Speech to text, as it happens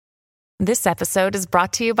This episode is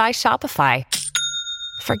brought to you by Shopify.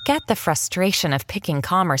 Forget the frustration of picking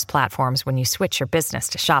commerce platforms when you switch your business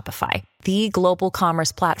to Shopify, the global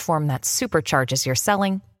commerce platform that supercharges your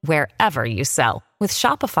selling wherever you sell. With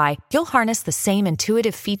Shopify, you'll harness the same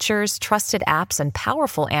intuitive features, trusted apps, and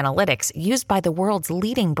powerful analytics used by the world's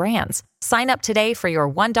leading brands. Sign up today for your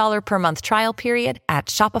 $1 per month trial period at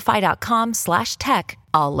shopify.com/tech,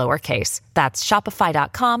 all lowercase. That's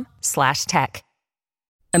shopify.com/tech.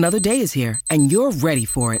 Another day is here, and you're ready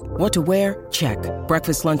for it. What to wear? Check.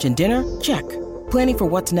 Breakfast, lunch, and dinner? Check. Planning for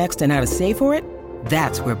what's next and how to save for it?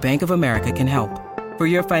 That's where Bank of America can help. For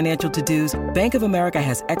your financial to-dos, Bank of America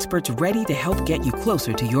has experts ready to help get you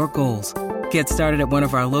closer to your goals. Get started at one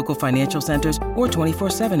of our local financial centers or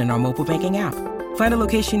 24/7 in our mobile banking app. Find a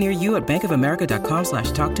location near you at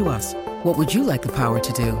bankofamerica.com/talktous. What would you like the power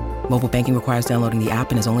to do? Mobile banking requires downloading the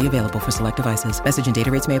app and is only available for select devices. Message and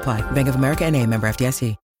data rates may apply. Bank of America N.A., member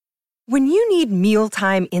FDIC. When you need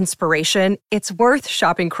mealtime inspiration, it's worth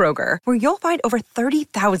shopping Kroger, where you'll find over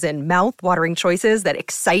 30,000 mouth-watering choices that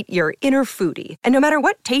excite your inner foodie. And no matter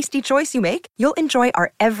what tasty choice you make, you'll enjoy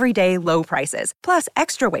our everyday low prices, plus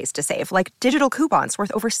extra ways to save, like digital coupons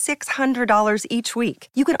worth over $600 each week.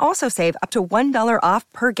 You can also save up to $1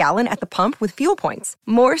 off per gallon at the pump with fuel points.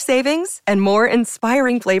 More savings and more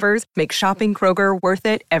inspiring flavors make shopping Kroger worth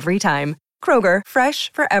it every time. Kroger,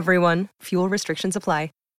 fresh for everyone. Fuel restrictions apply.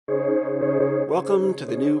 Welcome to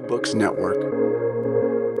the New Books Network.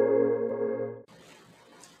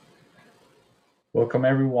 Welcome,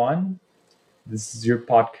 everyone. This is your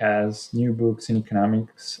podcast, New Books in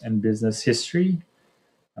Economics and Business History.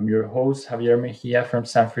 I'm your host, Javier Mejia from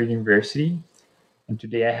Stanford University. And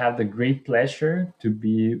today I have the great pleasure to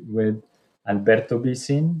be with Alberto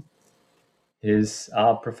Bissin. He's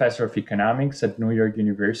a professor of economics at New York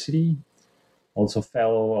University, also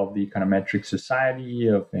fellow of the Econometric Society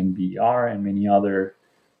of NBER and many other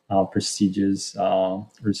prestigious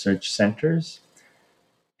research centers.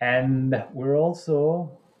 And we're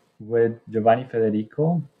also with Giovanni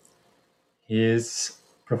Federico. He's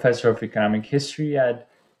professor of economic history at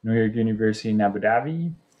New York University in Abu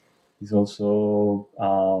Dhabi. He's also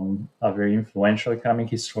a very influential economic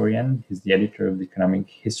historian. He's the editor of the Economic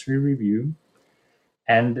History Review.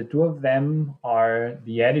 And the two of them are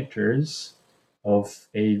the editors of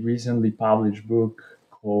a recently published book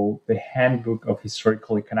called The Handbook of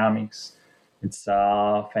Historical Economics. It's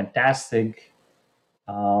a fantastic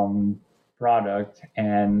product,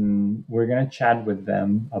 and we're going to chat with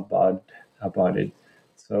them about it.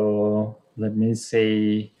 So let me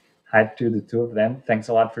say hi to the two of them. Thanks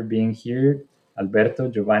a lot for being here, Alberto,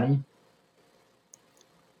 Giovanni.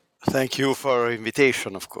 Thank you for our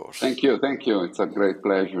invitation, of course. Thank you. It's a great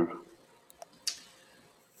pleasure.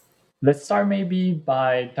 Let's start maybe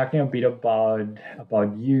by talking a bit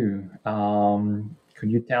about you.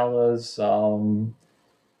 Could you tell us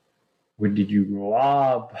where did you grow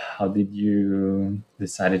up? How did you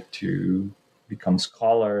decided to become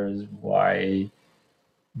scholars? Why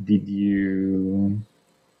did you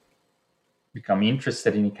become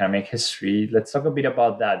interested in economic history? Let's talk a bit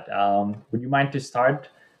about that. Would you mind to start,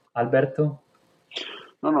 Alberto?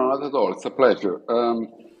 No, not at all. It's a pleasure.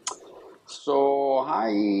 So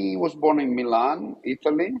I was born in Milan,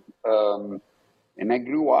 Italy, and I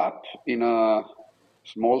grew up in a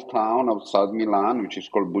small town outside Milan, which is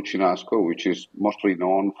called Buccinasco, which is mostly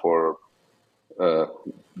known for the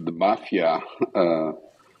mafia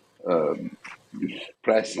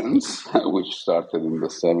presence, which started in the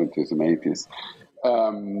 70s and 80s.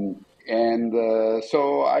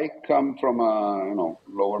 So I come from a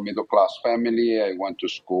lower middle class family. I went to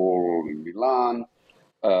school in Milan.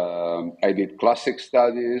 I did classic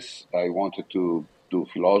studies. I wanted to do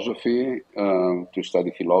philosophy, to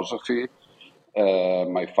study philosophy.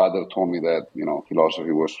 My father told me that,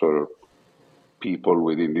 philosophy was for people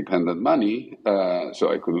with independent money,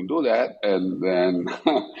 so I couldn't do that. And then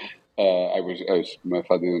my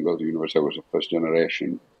father didn't go to university. I was a first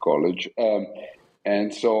generation college.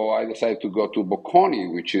 And so I decided to go to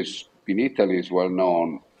Bocconi, which is in Italy is well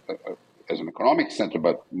known as an economic center,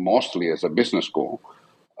 but mostly as a business school.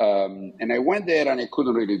 And I went there and I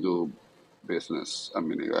couldn't really do business. I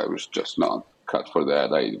mean, I was just not cut for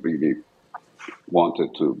that. I really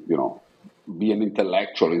wanted to, be an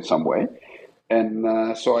intellectual in some way. And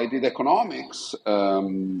so I did economics.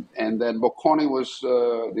 And then Bocconi was,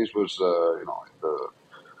 this was, in the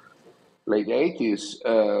late 80s.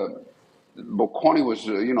 Bocconi was,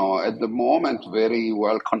 at the moment very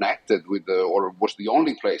well connected with or was the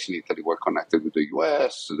only place in Italy well connected with the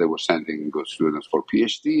US. They were sending good students for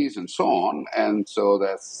PhDs and so on. And so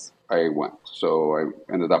I went. So I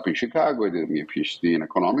ended up in Chicago. I did my PhD in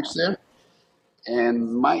economics there.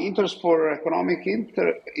 And my interest for economic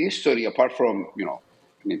history, apart from an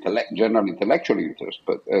general intellectual interest,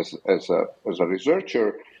 but as a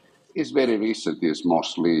researcher, is very recent. It's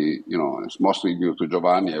mostly due to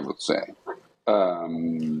Giovanni, I would say.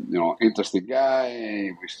 Interesting guy.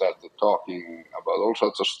 We started talking about all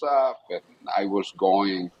sorts of stuff, and I was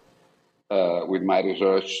going with my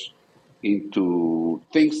research into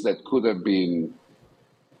things that could have been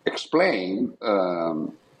explained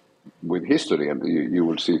with history, and you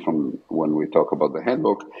will see from when we talk about the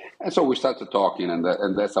handbook. And so we started talking, and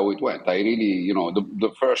that's how it went. I really,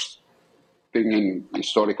 the first thing in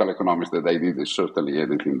historical economics that I did is certainly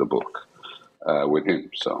editing the book with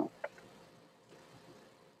him. So.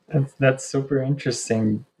 That's super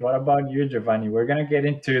interesting. What about you, Giovanni? We're gonna get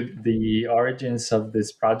into the origins of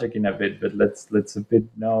this project in a bit, but let's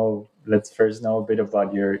first know a bit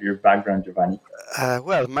about your background, Giovanni.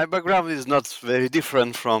 Well, my background is not very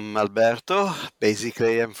different from Alberto.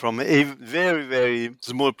 Basically, I'm from a very, very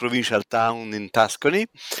small provincial town in Tuscany,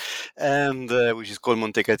 and which is called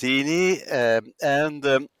Montecatini.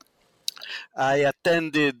 I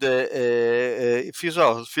attended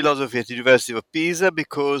philosophy at the University of Pisa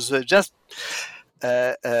because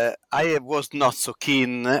I was not so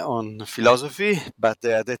keen on philosophy, but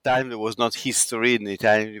at the time there was not history in the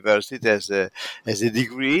Italian university as a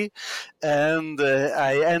degree, and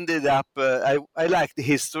I ended up. I liked the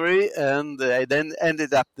history, and I then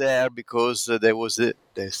ended up there because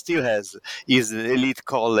there still is an elite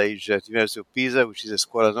college at the University of Pisa, which is a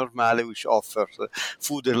scuola normale, which offers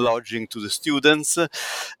food and lodging to the students.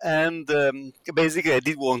 And basically, I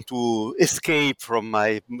did want to escape from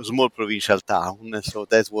my small provincial town, and so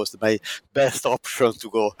that was my best option to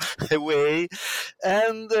go away.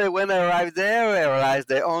 And when I arrived there, I realized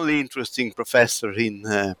the only interesting professor in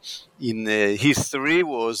history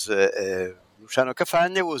was Luciano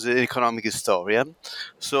Cafagna, was an economic historian.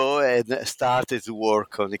 So I started to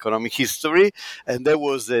work on economic history, and that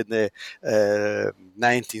was in the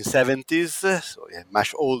 1970s, so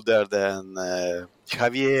much older than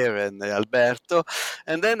Javier and Alberto.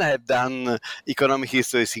 And then I have done economic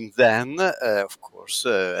history since then, of course,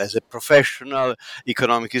 as a professional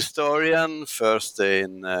economic historian, first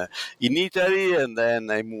in Italy, and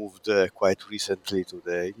then I moved quite recently to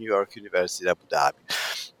the New York University, Abu Dhabi.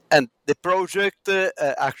 And the project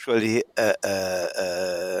actually,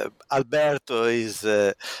 Alberto is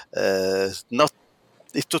not.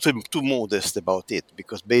 It's totally too modest about it,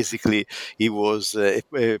 because basically it was a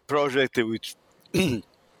project which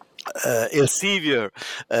Elsevier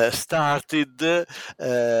started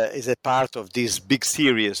as a part of this big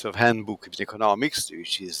series of handbook in economics,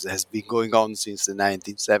 which has been going on since the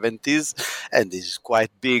 1970s, and this is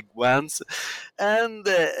quite big ones. And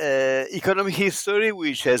economic history,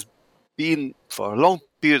 which has been for a long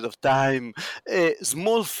period of time a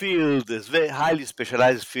small field, a very highly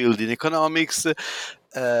specialized field in economics,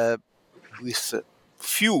 with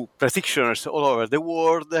few practitioners all over the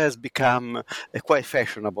world, has become quite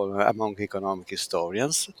fashionable among economic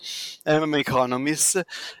historians, among economists.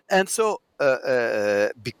 And so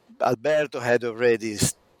Alberto had already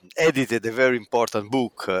edited a very important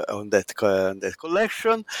book on that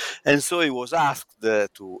collection, and so he was asked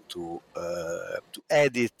to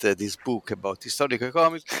edit this book about historical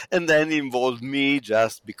economics, and then involved me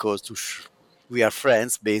just because we are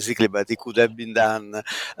friends, basically, but it could have been done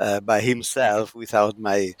by himself without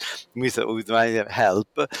with my help.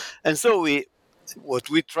 And so what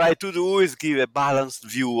we try to do is give a balanced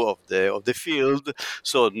view of the field,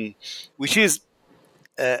 so which is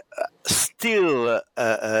still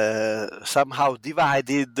somehow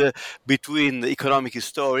divided between economic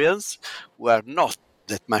historians, who are not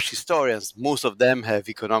that much historians. Most of them have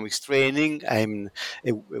economics training. I'm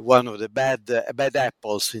one of the bad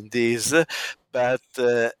apples in this, but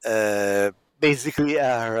basically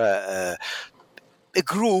are a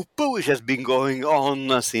group which has been going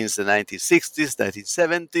on since the 1960s,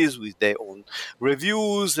 1970s, with their own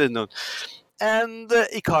reviews and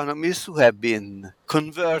economists who have been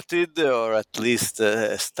converted, or at least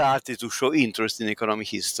started to show interest in economic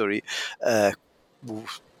history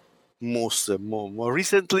more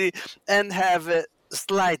recently, and have a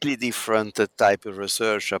slightly different type of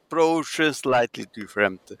research approach, slightly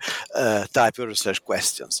different type of research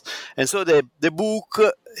questions. And so the book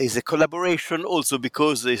is a collaboration also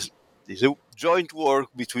because it's a joint work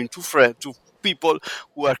between two people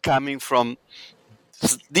who are coming from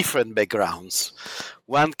different backgrounds.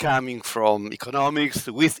 One coming from economics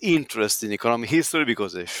with interest in economic history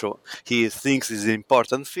because he thinks it's an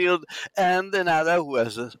important field, and another who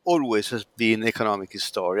has always been an economic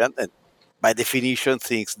historian and by definition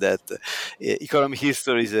thinks that economic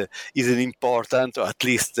history is an important, or at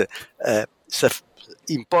least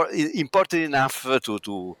important enough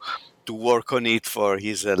to work on it for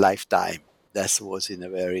his lifetime. That was in a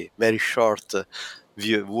very, very short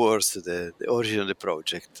words the origin of the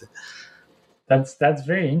project. That's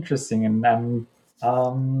very interesting, and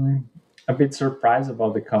I'm a bit surprised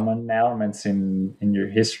about the common elements in your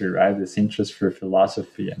history, right? This interest for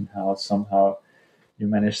philosophy and how somehow you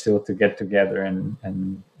managed still to get together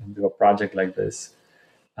and do a project like this.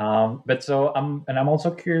 But so I'm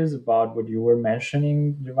also curious about what you were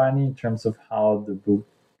mentioning, Giovanni, in terms of how the book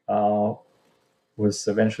was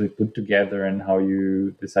eventually put together and how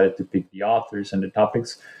you decided to pick the authors and the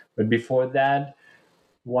topics. But before that,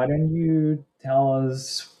 why don't you tell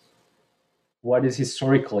us what is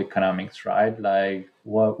historical economics, right? Like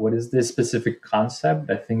what is this specific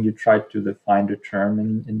concept? I think you tried to define the term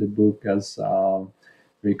in the book as a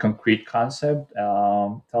very concrete concept.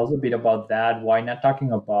 Tell us a bit about that. Why not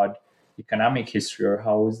talking about economic history, or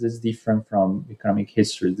how is this different from economic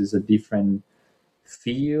history? Is this a different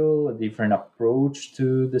feel, a different approach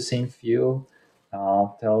to the same field?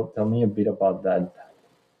 Tell me a bit about that.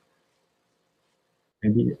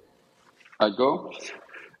 Maybe. I go.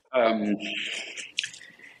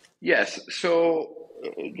 Yes. So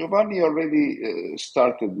Giovanni already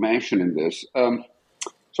started mentioning this.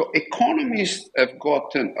 So economists have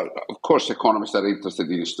gotten, of course, economists are interested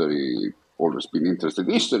in history, always been interested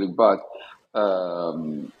in history, but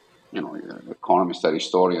economists are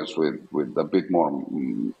historians with a bit more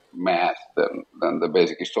math than the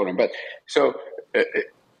basic historian. But so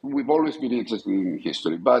we've always been interested in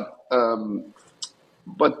history, but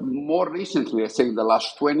more recently, I think in the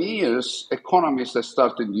last 20 years, economists have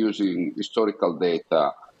started using historical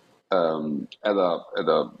data at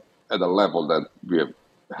a level that we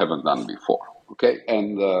haven't done before. Okay,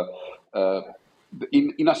 and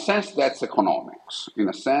in a sense, that's economics. In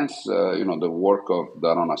a sense, the work of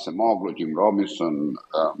Daron Acemoglu, Jim Robinson,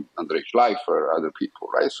 Andrei Schleifer, other people,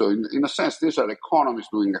 right? So in a sense, these are economists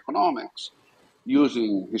doing economics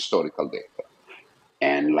using historical data.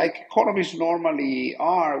 And like economists normally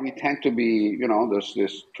are, we tend to be, there's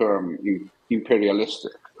this term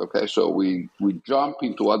imperialistic. Okay, so we jump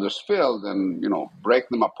into others' field and break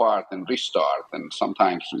them apart and restart, and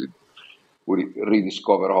sometimes we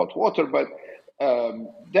rediscover hot water. But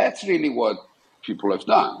that's really what people have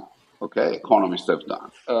done. Okay, economists have done.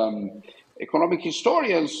 Economic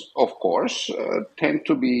historians, of course, tend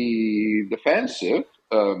to be defensive.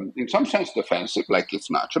 In some sense, defensive, like it's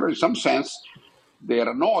natural. In some sense, they are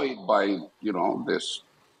annoyed by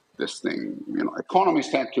this thing.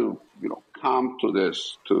 Economists tend to come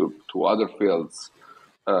to other fields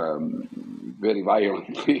very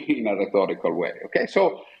violently in a rhetorical way. Okay,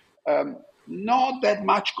 so not that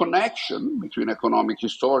much connection between economic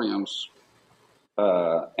historians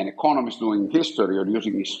and economists doing history or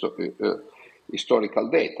using historical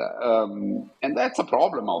data, and that's a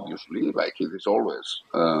problem, obviously, like it is always,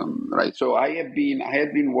 right? So I had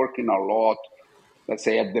been working a lot, let's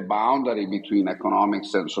say, at the boundary between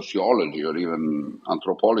economics and sociology, or even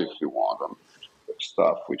anthropology, if you want,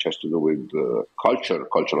 stuff which has to do with cultural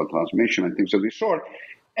transmission, and things of this sort.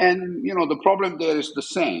 And, the problem there is the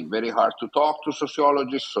same. Very hard to talk to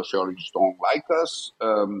sociologists. Sociologists don't like us.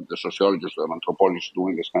 The sociologists and anthropologists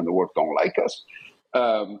doing this kind of work don't like us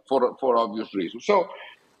for obvious reasons. So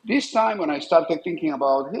this time when I started thinking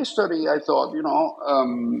about history, I thought,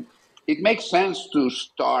 it makes sense to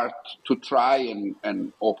start to try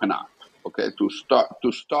and open up, okay? To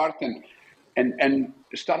start and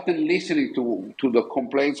start listening to the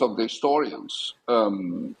complaints of the historians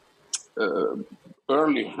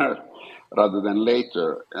earlier rather than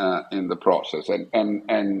later in the process.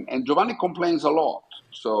 And Giovanni complains a lot,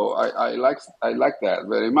 so I like that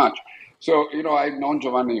very much. So, I've known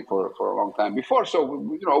Giovanni for a long time before. So,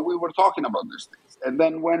 we were talking about these things. And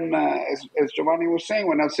then when, as Giovanni was saying,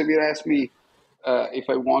 when Elsevier asked me if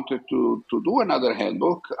I wanted to do another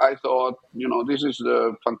handbook, I thought, this is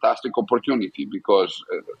a fantastic opportunity, because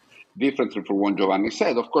differently from what Giovanni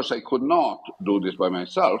said, of course, I could not do this by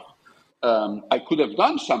myself. I could have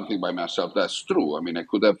done something by myself. That's true. I mean, I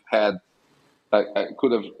could have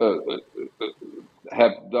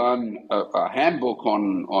done a handbook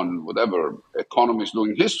on whatever economists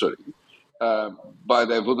doing history,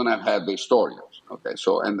 but I wouldn't have had the historians. Okay,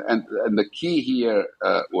 so and the key here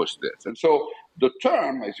was this, and so the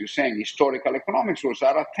term, as you're saying, historical economics, was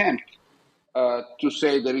our attempt to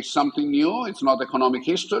say there is something new. It's not economic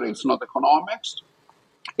history. It's not economics.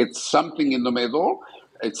 It's something in the middle.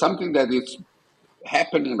 It's something that is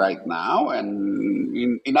happening right now, and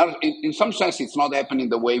in some sense, it's not happening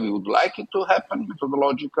the way we would like it to happen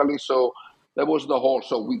methodologically. So that was the whole.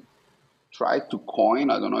 So we tried to coin.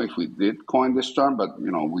 I don't know if we did coin this term, but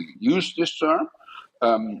we used this term.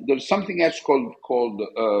 There's something else called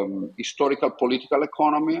historical political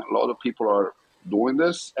economy. A lot of people are doing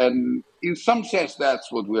this, and in some sense,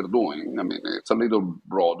 that's what we're doing. I mean, it's a little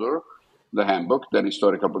broader, the handbook, than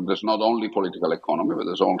historical. But there's not only political economy, but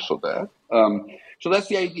there's also that. So that's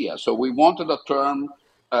the idea. So we wanted a term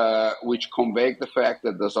which conveyed the fact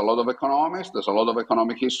that there's a lot of economics, there's a lot of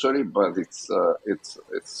economic history, but it's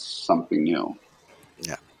something new.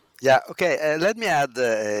 Yeah. Yeah. Okay. Let me add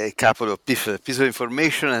a couple of pieces of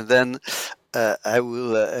information, and then I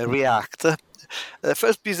will react. The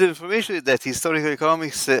first piece of information is that historical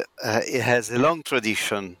economics it has a long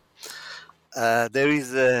tradition. There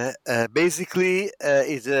is basically there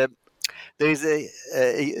is a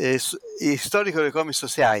historical economic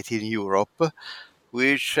society in Europe,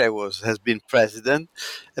 which has been president.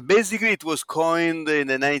 Basically, it was coined in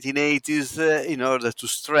the 1980s in order to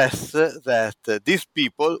stress that these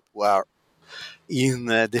people who are in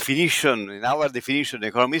our definition,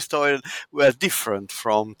 economic historians, were different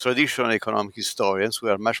from traditional economic historians, who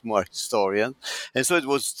are much more historians. And so it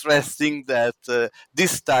was stressing that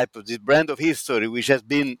this brand of history, which has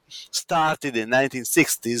been started in the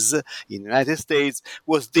 1960s in the United States,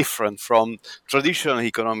 was different from traditional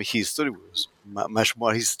economic history, which was much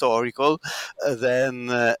more historical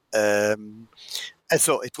than and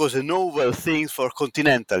so it was a novel thing for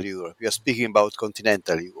continental Europe. We are speaking about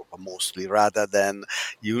continental Europe mostly, rather than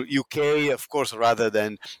UK, of course, rather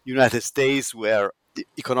than United States, where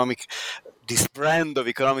this brand of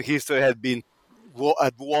economic history had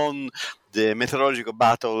won the methodological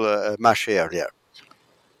battle much earlier.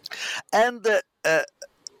 And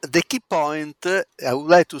the key point I would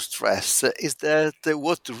like to stress is that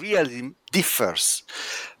what really differs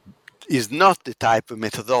is not the type of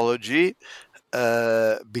methodology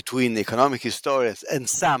between economic historians and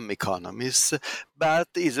some economists, but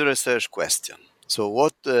is a research question. So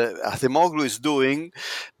what Acemoglu is doing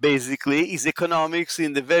basically is economics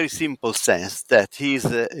in the very simple sense that he's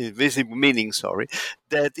that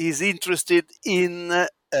he's interested in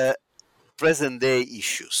present day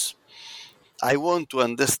issues. I want to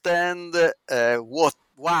understand which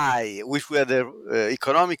were the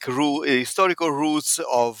historical roots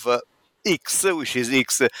of X, which is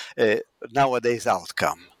X nowadays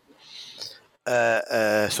outcome.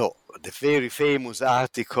 So the very famous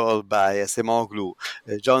article by Acemoglu,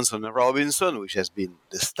 Johnson and Robinson, which has been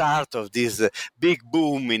the start of this big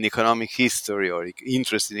boom in economic history or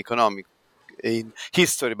interest in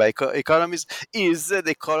history by economists, is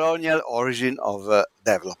the colonial origin of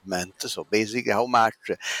development. So basically how much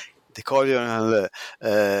the colonial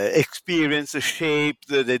experience shaped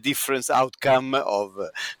the different outcome of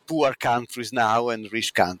poor countries now and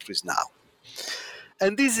rich countries now.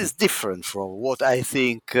 And this is different from what I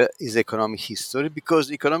think is economic history,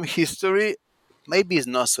 because economic history maybe is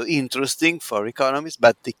not so interesting for economists,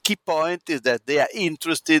 but the key point is that they are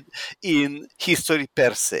interested in history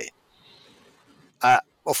per se.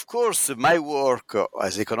 Of course, my work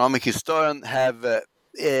as economic historian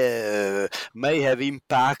may have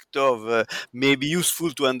impact of maybe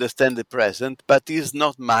useful to understand the present, but is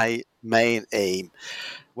not my main aim.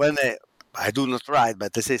 When I do not write,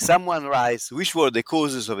 but I say someone writes which were the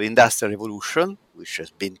causes of the Industrial Revolution, which has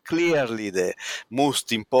been clearly the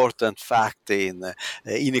most important fact in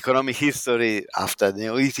economic history after the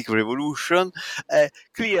Neolithic Revolution,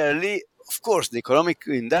 clearly. Of course, the economic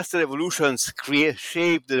industrial revolutions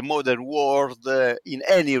shaped the modern world in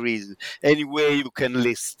any way you can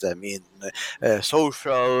list them, in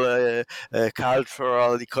social,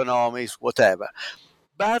 cultural, economics, whatever.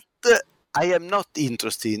 But I am not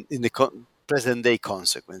interested in the present day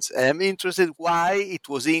consequence. I am interested why it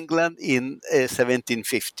was England in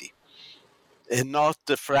 1750. And not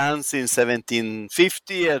France in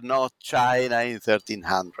 1750, and not China in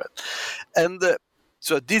 1300. And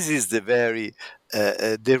so this is the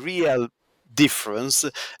real difference,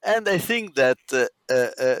 and I think that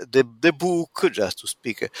the book, just to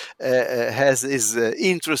speak, is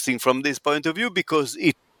interesting from this point of view, because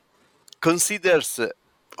it considers.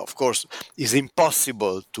 Of course, it's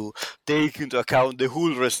impossible to take into account the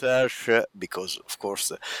whole research because, of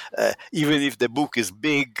course, even if the book is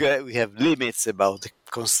big, we have limits about the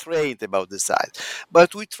constraint about the size.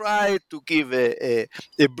 But we try to give a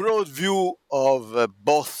broad view of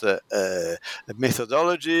both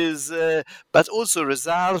methodologies, but also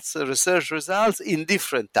research results in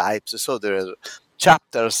different types. So there are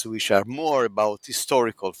chapters which are more about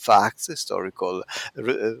historical facts, historical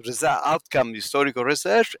outcome, historical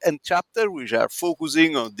research, and chapters which are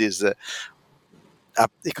focusing on this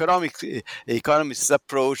economics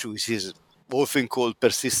approach, which is often called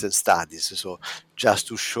persistent studies. So just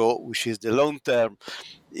to show which is the long-term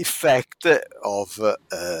effect of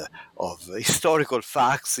historical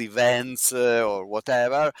facts, events, or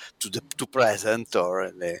whatever to present,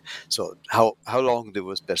 or so how long they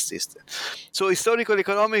was persistent. So historical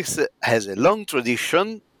economics has a long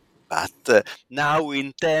tradition, but now we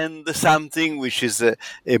intend something which is a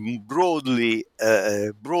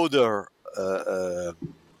broader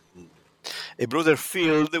a broader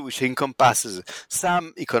field which encompasses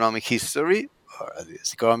some economic history, or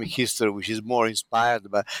economic history which is more inspired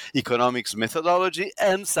by economics methodology,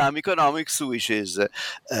 and some economics which is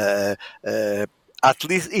at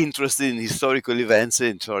least interested in historical events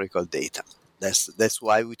and historical data. That's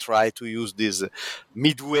why we try to use this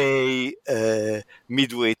midway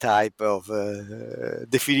type of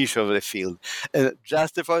definition of the field.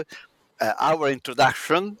 Justify our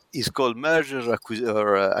introduction is called merger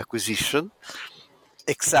or acquisition,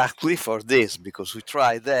 exactly for this, because we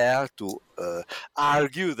try there to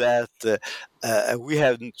argue that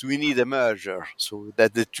we need a merger, so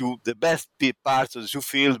that the best parts of the two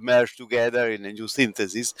fields merge together in a new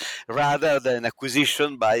synthesis, rather than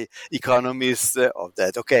acquisition by economists of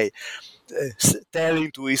that. Okay,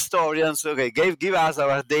 telling to historians, okay, give us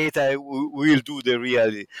our data, we'll do the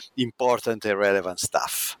really important and relevant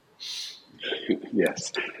stuff.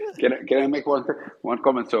 Yes. Can I make one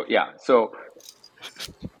comment? So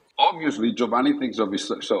obviously Giovanni thinks of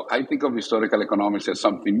so I think of historical economics as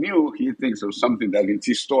something new. He thinks of something that is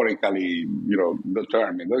historically,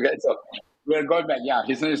 determined. Okay, so we're going back. Yeah,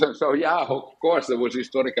 he says so. Yeah, of course there was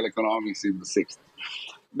historical economics in the 60s.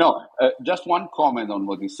 No, just one comment on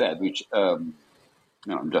what he said, which I'm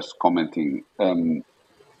just commenting.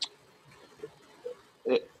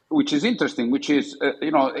 Which is interesting, which is,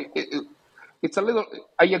 it's a little,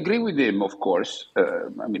 I agree with him, of course.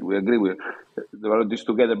 We agree with all of this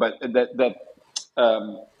together, but that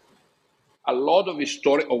a lot of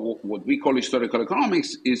what we call historical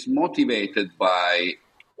economics is motivated by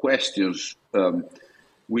questions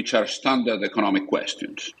which are standard economic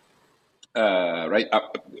questions, right?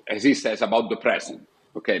 As he says, about the present,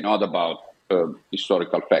 okay, not about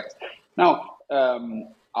historical facts. Now,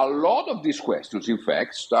 a lot of these questions, in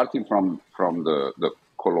fact, starting from the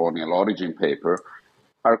colonial origin paper,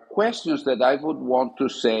 are questions that I would want to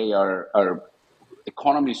say are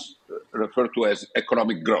economists refer to as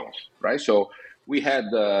economic growth, right? So we had,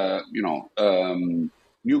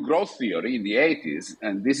 new growth theory in the 80s,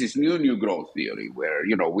 and this is new growth theory, where,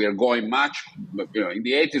 we are going much, in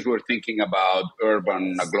the 80s we're thinking about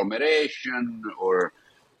urban agglomeration or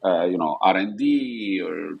R&D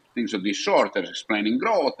or things of this sort as explaining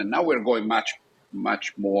growth. And now we're going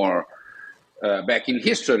much more back in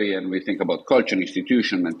history, and we think about culture,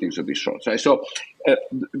 institution, and things of this sort. So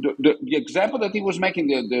the example that he was making,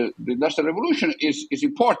 the Industrial Revolution, is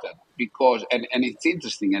important because, and it's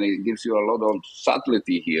interesting, and it gives you a lot of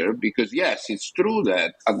subtlety here, because yes, it's true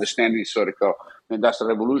that understanding the Industrial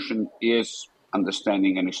Revolution is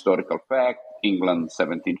understanding an historical fact, England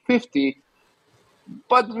 1750,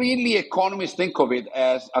 but really economists think of it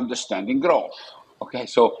as understanding growth. Okay,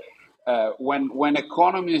 so when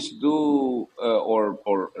economists do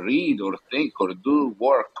or read or think or do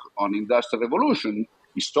work on Industrial Revolution,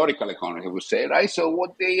 historical economists, I would say, right? So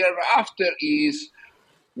what they are after is,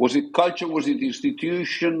 was it culture, was it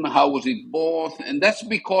institution, how was it both? And that's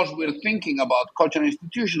because we're thinking about culture and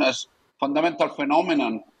institution as fundamental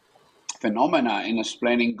phenomena in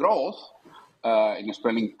explaining growth, in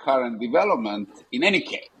explaining current development in any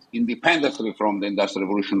case, independently from the Industrial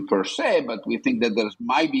Revolution per se, but we think that there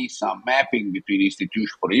might be some mapping between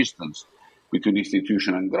institution, for instance, between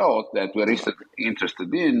institution and growth that we're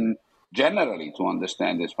interested in generally to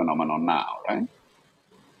understand this phenomenon now, right?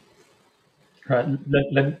 Right.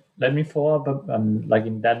 Let me follow up like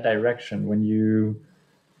in that direction. When you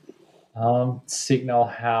signal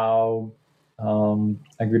how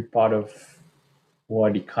a good part of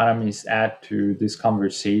what economists add to this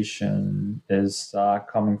conversation is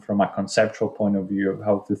coming from a conceptual point of view of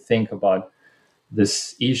how to think about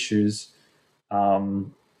these issues.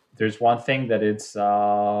 There's one thing that it's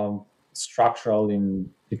structural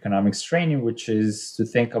in economics training, which is to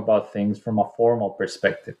think about things from a formal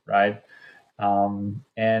perspective, right?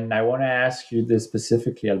 And I want to ask you this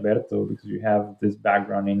specifically, Alberto, because you have this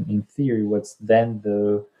background in theory. What's then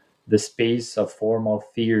the space of formal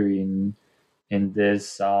theory in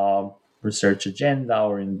this research agenda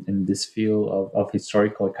or in this field of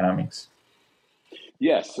historical economics?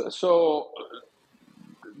 Yes. So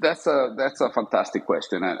that's a fantastic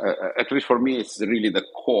question. At least for me, it's really the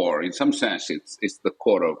core. In some sense, it's the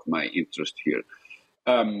core of my interest here.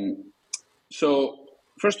 So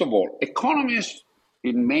first of all, economists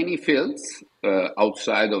in many fields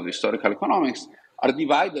outside of historical economics are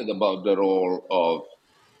divided about the role of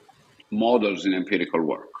models in empirical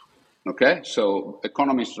work. Okay, so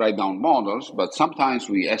economists write down models, but sometimes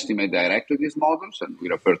we estimate directly these models, and we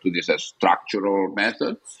refer to this as structural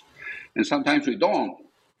methods. And sometimes we don't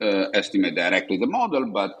estimate directly the model,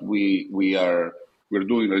 but we're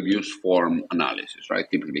doing reduced form analysis, right?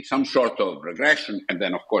 Typically some sort of regression, and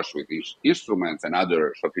then of course with these instruments and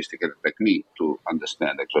other sophisticated technique to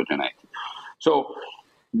understand exogeneity. So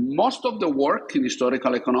most of the work in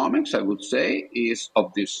historical economics, I would say, is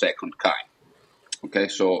of this second kind. Okay,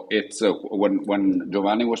 so it's when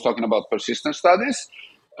Giovanni was talking about persistent studies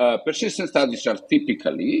are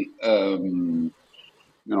typically,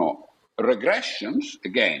 regressions,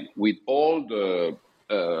 again, with all the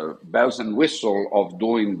bells and whistle of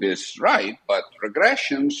doing this right, but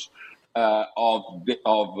regressions of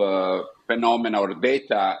phenomena or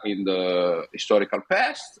data in the historical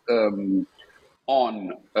past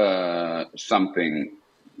on something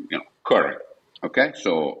current. Okay,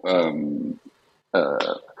 so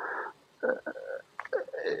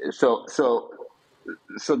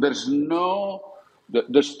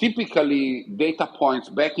there's typically data points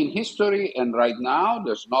back in history, and right now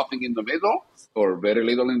there's nothing in the middle, or very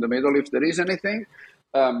little in the middle, if there is anything.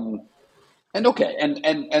 And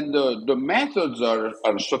the methods are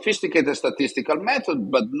sophisticated statistical methods,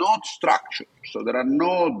 but not structured. So there are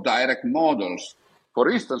no direct models, for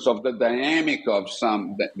instance, of the dynamics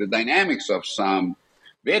of some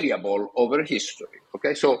variable over history.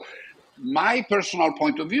 Okay, so my personal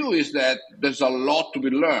point of view is that there's a lot to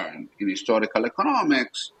be learned in historical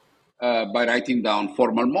economics by writing down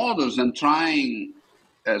formal models and trying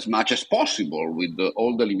as much as possible with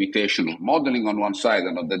all the limitations of modeling on one side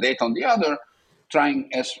and of the data on the other, trying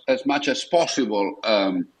as much as possible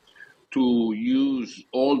to use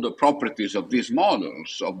all the properties of these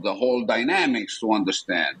models, of the whole dynamics, to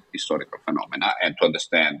understand historical phenomena and to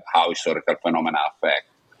understand how historical phenomena affect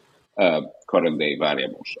current day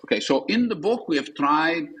variables. Okay, so in the book we have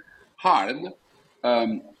tried hard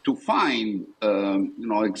to find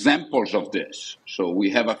examples of this. So we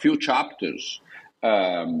have a few chapters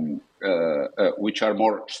which are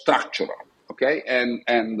more structural. Okay,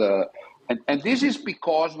 and this is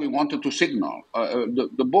because we wanted to signal.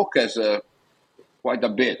 The book has quite a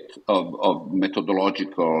bit of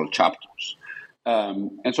methodological chapters.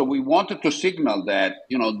 And so we wanted to signal that,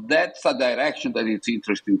 that's a direction that it's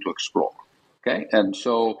interesting to explore. Okay. And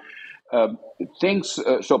so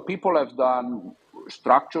so people have done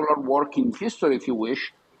structural work in history, if you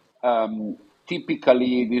wish.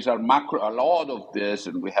 Typically, these are a lot of this,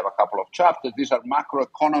 and we have a couple of chapters, these are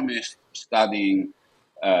macroeconomists studying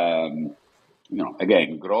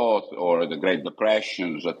again, growth or the Great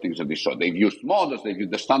Depressions or things of this sort. They've used models, they've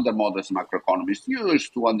used the standard models macroeconomists use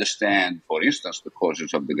to understand, for instance, the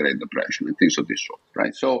causes of the Great Depression and things of this sort,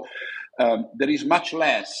 right? So there is much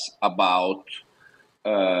less about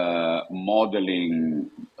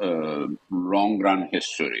modeling long-run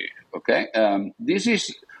history, okay? This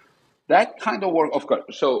is that kind of work, of course.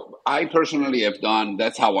 So I personally have done,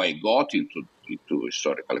 that's how I got into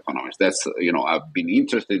historical economics. That's, I've been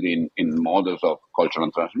interested in models of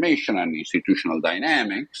cultural transformation and institutional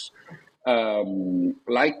dynamics. Of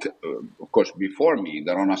course, before me,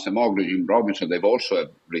 Daron Acemoglu, Jim Robinson, they've also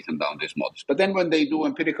written down these models. But then when they do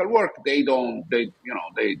empirical work, they're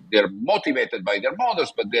motivated by their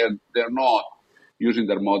models, but they're not using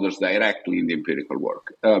their models directly in the empirical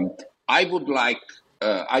work.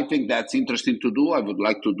 I think that's interesting to do. I would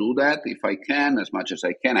like to do that if I can, as much as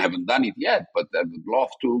I can. I haven't done it yet, but I would love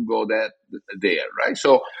to go there, right?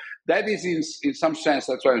 So that is, in some sense,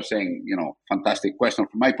 that's why I'm saying, fantastic question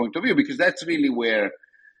from my point of view, because that's really where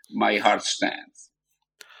my heart stands.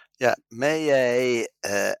 Yeah, may I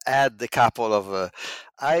add a couple of?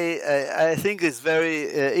 I think it's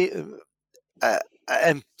very.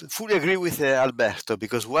 I fully agree with Alberto,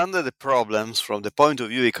 because one of the problems from the point of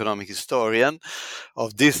view economic historian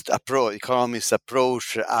of this economist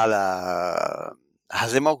approach a la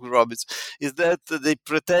Acemoglu Robinson is that they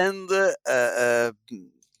pretend to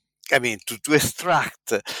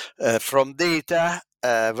extract from data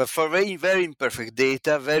for very, very imperfect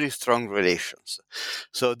data, very strong relations.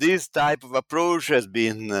 So this type of approach has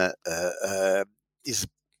been is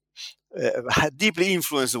deeply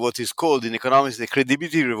influenced what is called in economics the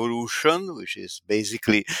credibility revolution, which is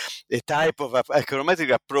basically a type of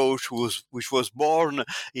econometric approach which was born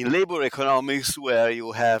in labor economics, where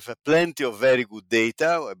you have plenty of very good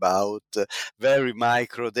data about very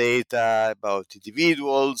micro data about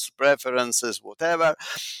individuals, preferences, whatever.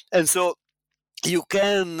 And so you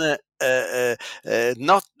can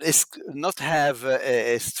not have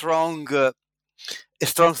a strong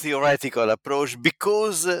theoretical approach,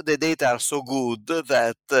 because the data are so good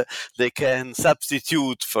that they can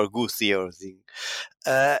substitute for good theory.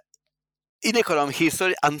 In economic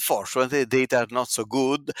history, unfortunately, the data are not so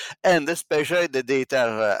good, and especially the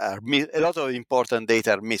data a lot of important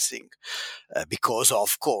data are missing. Because,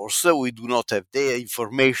 of course, we do not have the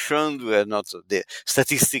information, we are not the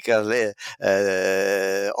statistical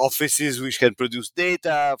offices which can produce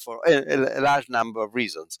data for a large number of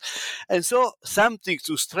reasons. And so something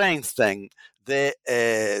to strengthen the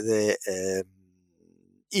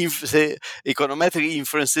econometric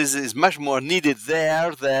inferences is much more needed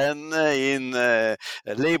there than in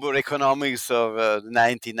labor economics of the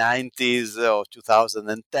 1990s or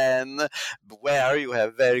 2010, where you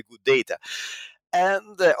have very good data.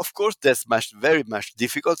 And of course, that's very much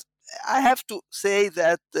difficult. I have to say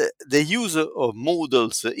that the use of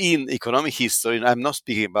models in economic history, I'm not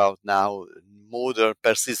speaking about now modern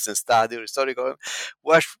persistent study or historical,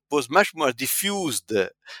 was much more diffused.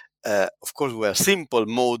 Of course, were simple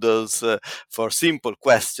models for simple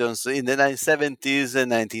questions in the 1970s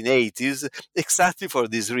and 1980s, exactly for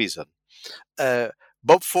this reason.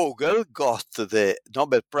 Bob Fogel got the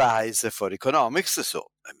Nobel Prize for economics,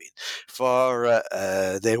 for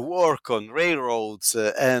their work on railroads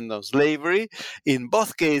and on slavery. In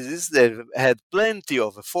both cases, they had plenty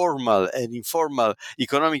of formal and informal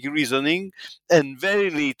economic reasoning and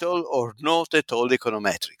very little or not at all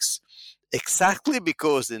econometrics. Exactly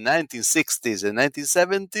because in the 1960s and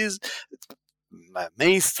 1970s,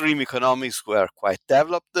 mainstream economics were quite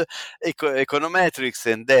developed. Econometrics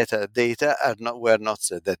and data were not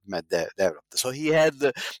that developed. So he had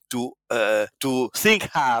to think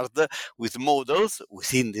hard with models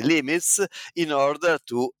within the limits in order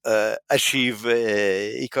to achieve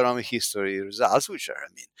economic history results, which are,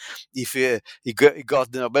 if he got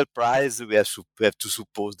the Nobel Prize, we have to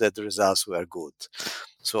suppose that the results were good.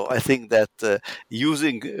 So I think that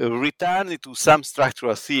returning to some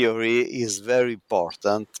structural theory is very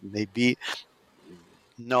important. Maybe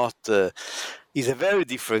not is a very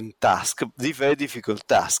different task, very difficult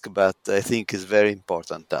task, but I think is a very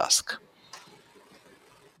important task.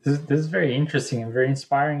 This is very interesting and very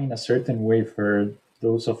inspiring in a certain way for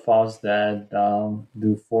those of us that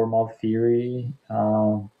do formal theory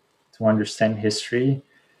to understand history,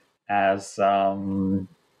 as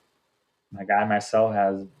a guy myself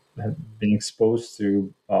has been exposed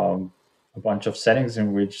to a bunch of settings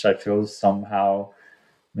in which I feel somehow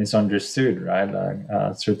misunderstood, right? Like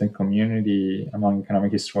a certain community among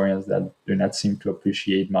economic historians that do not seem to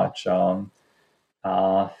appreciate much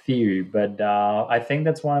theory. But I think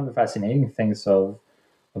that's one of the fascinating things of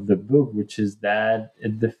the book, which is that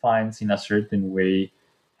it defines in a certain way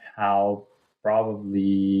how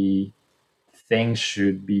probably things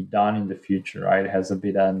should be done in the future, right? It has a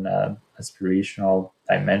bit an aspirational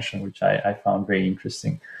dimension, which I found very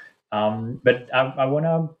interesting. But I want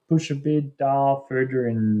to push a bit further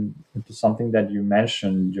into something that you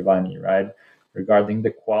mentioned, Giovanni, right? Regarding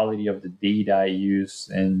the quality of the data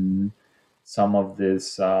used in some of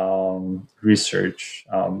this research,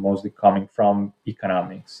 mostly coming from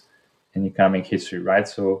economics and economic history, right?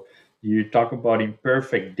 So you talk about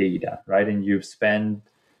imperfect data, right? And you've spent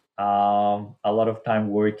a lot of time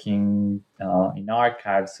working in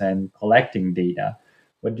archives and collecting data.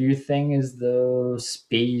 What do you think is the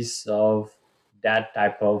space of that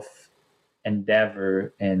type of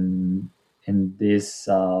endeavor in this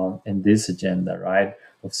agenda, right?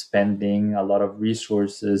 Of spending a lot of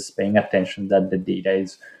resources, paying attention that the data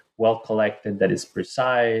is well collected, that is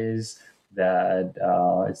precise, that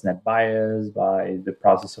it's not biased by the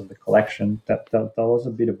process of the collection. Tell us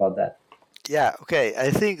a bit about that. Yeah, okay. I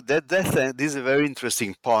think that this is a very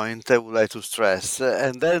interesting point I would like to stress,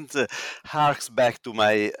 and then harks back to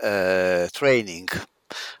my training.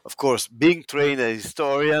 Of course, being trained as a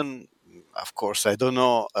historian, of course, I don't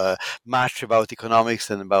know much about economics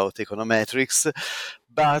and about econometrics,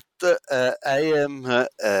 but I am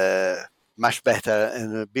much better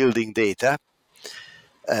in building data.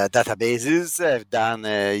 Databases. I've done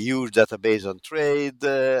a huge database on trade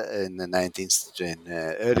in the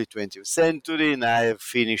early 20th century, and I have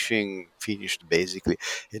finished basically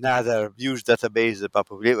another huge database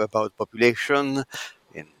about population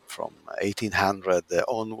from 1800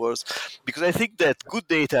 onwards, because I think that good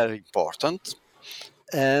data are important,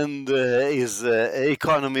 and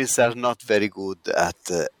economists are not very good at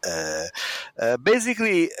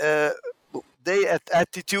basically. Their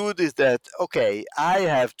attitude is that, okay, I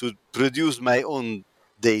have to produce my own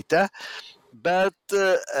data, but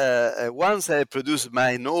once I produce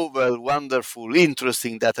my novel, wonderful,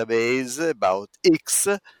 interesting database about X,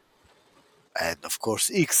 and of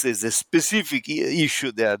course X is a specific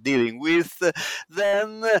issue they are dealing with,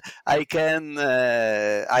 then I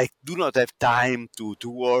do not have time to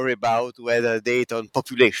worry about whether data on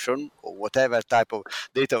population or whatever type of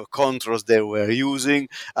data controls they were using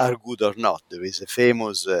are good or not. There is a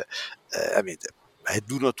famous, I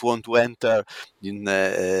do not want to enter in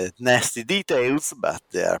nasty details, but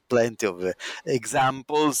there are plenty of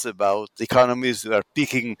examples about economies who are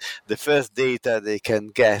picking the first data they can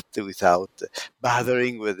get without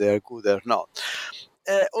bothering whether they're good or not.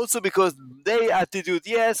 Also because their attitude,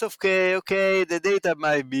 yes, okay, the data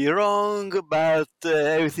might be wrong, but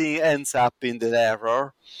everything ends up in the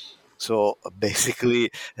error. So basically,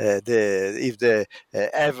 if the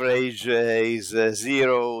average is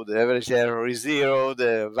zero, the average error is zero,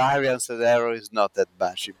 the variance of the error is not that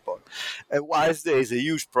much important. Whilst there is a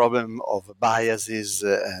huge problem of biases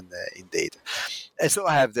in data. And so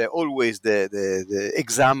I have always the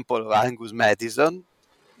example of Angus Maddison,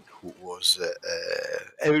 who was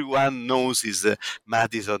everyone knows his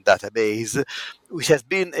Madison database, which has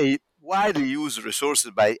been a widely used resource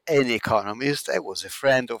by any economist. I was a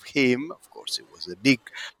friend of him. Of course, it was a big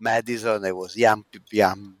Madison. I was young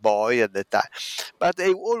boy at the time. But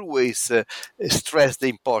I always stressed the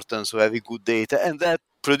importance of having good data, and that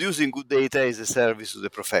producing good data is a service to the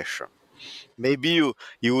profession. Maybe you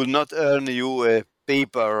will not earn a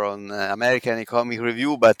paper on American Economic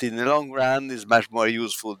Review, but in the long run is much more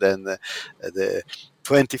useful than the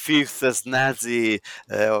 25th snazzy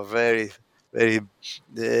or very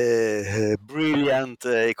brilliant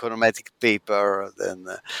econometric paper than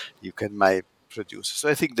you might produce. So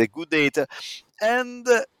I think the good data, and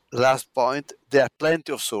last point, there are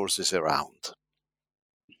plenty of sources around.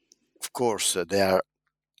 Of course,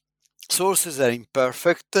 sources are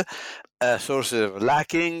imperfect, sources are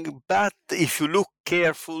lacking, but if you look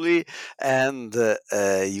carefully and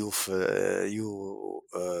you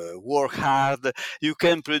work hard, you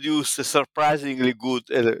can produce a surprisingly good,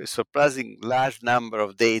 surprising large number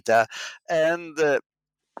of data, and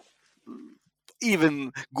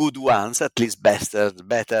even good ones, at least better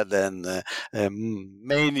than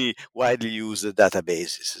many widely used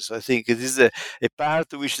databases. So I think it is a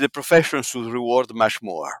part which the profession should reward much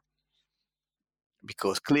more.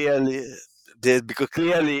 Because clearly, if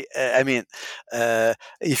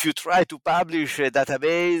you try to publish a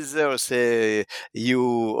database, or say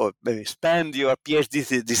you maybe spend your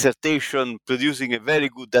PhD dissertation producing a very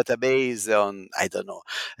good database on, I don't know,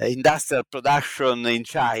 industrial production in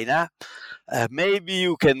China, maybe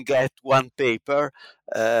you can get one paper,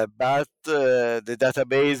 but the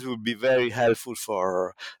database will be very helpful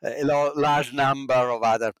for a large number of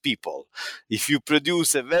other people. If you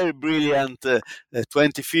produce a very brilliant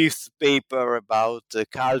 25th paper about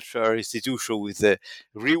culture institution with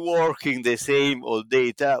reworking the same old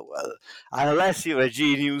data, well, unless you're a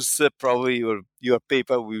genius, probably your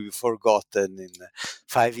paper will be forgotten in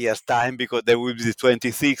 5 years' time, because there will be the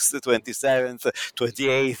 26th, 27th,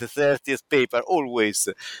 28th, 30th paper, always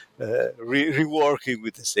reworking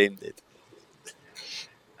with the same data.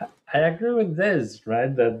 I agree with this,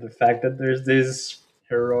 right? That the fact that there's this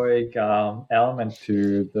heroic element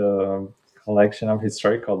to the collection of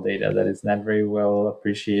historical data that is not very well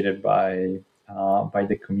appreciated by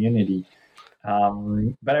the community.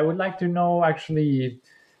 But I would like to know actually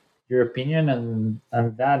your opinion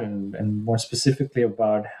on that, and more specifically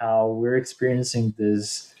about how we're experiencing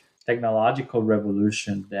this technological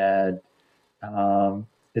revolution that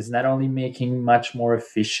is not only making much more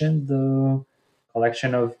efficient the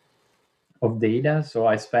collection of data. So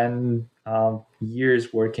I spent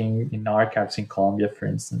years working in archives in Colombia, for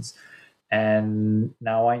instance, and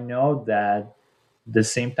now I know that the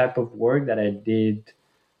same type of work that I did,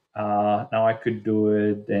 now I could do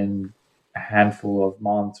it in a handful of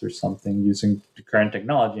months or something using the current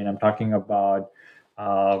technology. And I'm talking about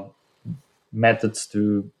uh, methods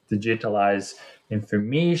to digitalize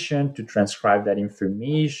information, to transcribe that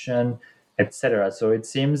information, etc. So it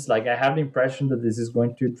seems like I have the impression that this is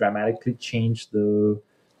going to dramatically change the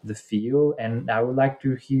field, and I would like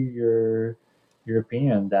to hear your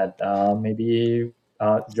opinion. That maybe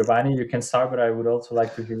Giovanni, you can start, but I would also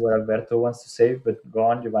like to hear what Alberto wants to say. But go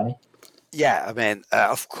on, Giovanni. Yeah, I mean,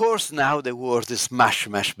 of course, now the world is much,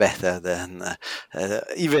 much better than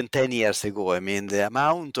even 10 years ago. I mean, the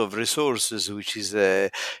amount of resources which is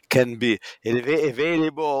can be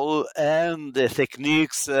available and the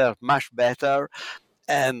techniques are much better.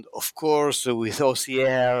 And of course, with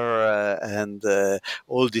OCR and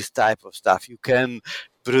all this type of stuff, you can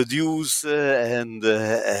produce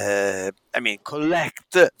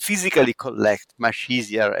physically collect much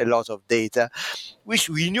easier a lot of data, which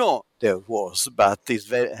we know there was, but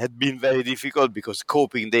had been very difficult because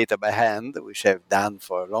copying data by hand, which I've done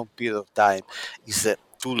for a long period of time, is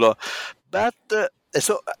too low. But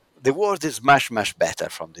the world is much, much better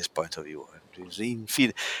from this point of view.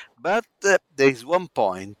 But there is one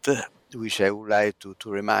point which I would like to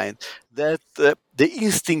remind, that the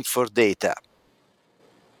instinct for data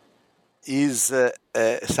is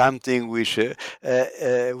something which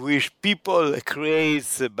people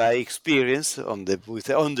create by experience with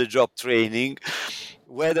on-the-job training,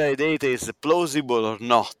 whether data is plausible or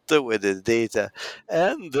not, whether the data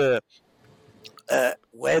and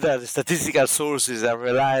whether the statistical sources are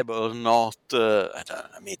reliable or not.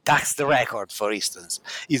 Tax record, for instance,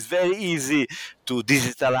 it's very easy to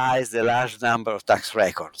digitalize the large number of tax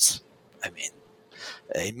records.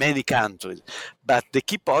 In many countries. But the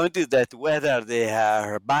key point is that whether they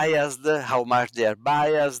are biased, how much they are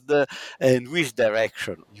biased, and which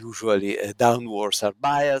direction, usually downwards, are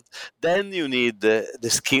biased, then you need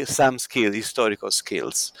some historical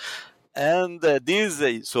skills. And this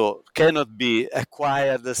cannot be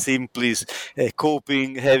acquired simply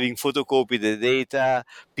having photocopied the data,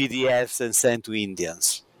 PDFs, and sent to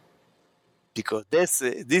Indians. Because this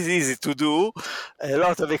is easy to do. A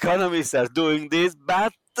lot of economists are doing this,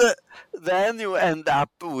 but then you end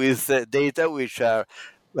up with data which are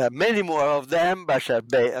many more of them, but are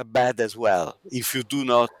bad as well, if you do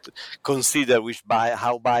not consider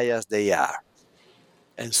how biased they are.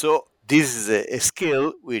 And so this is a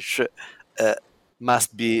skill which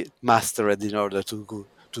must be mastered in order to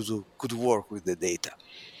do good work with the data.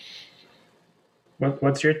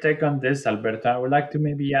 What's your take on this, Alberto? I would like to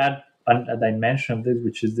maybe add a dimension of this,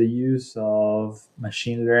 which is the use of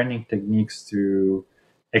machine learning techniques to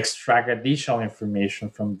extract additional information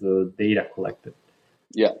from the data collected.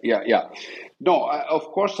 Yeah. No,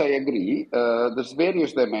 of course I agree. There's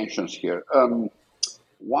various dimensions here.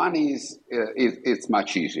 One is it's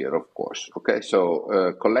much easier, of course. Okay,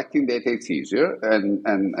 so collecting data is easier,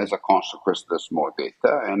 and as a consequence, there's more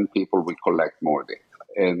data, and people will collect more data.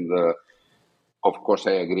 And of course,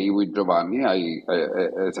 I agree with Giovanni.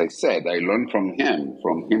 As I said, I learned from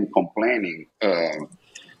him complaining. A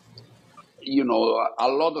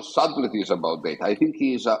lot of subtleties about data. I think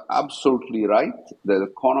he is absolutely right. The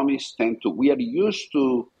economists we are used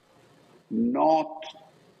to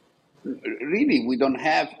we don't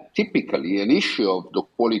have typically an issue of the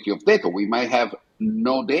quality of data. We might have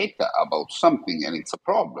no data about something and it's a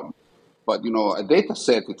problem. But, a data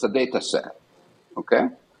set, it's a data set, okay?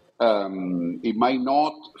 It might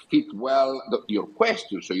not fit well your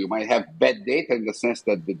question. So you might have bad data in the sense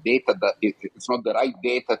that the data, it's not the right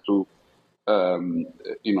data to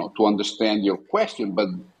understand your question, but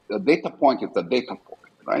the data point is a data point,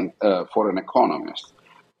 right? For an economist.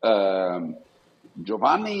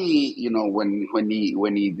 Giovanni,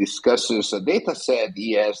 when he discusses a data set,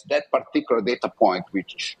 he has that particular data point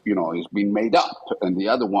which is being made up, and the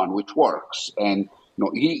other one which works, and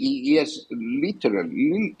he has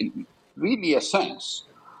literally really a sense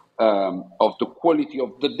of the quality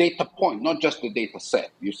of the data point, not just the data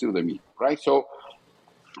set. You see what I mean, right? So.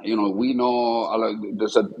 We know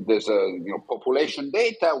there's a population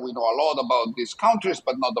data. We know a lot about these countries,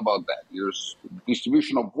 but not about that. There's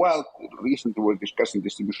distribution of wealth. Recently, we're discussing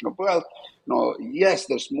distribution of wealth. Yes,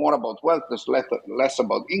 there's more about wealth. There's less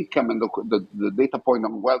about income, and the data point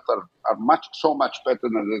on wealth are so much better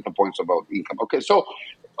than the data points about income. Okay, so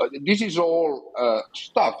this is all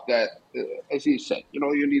stuff that, as he said,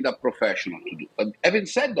 you need a professional to do. But having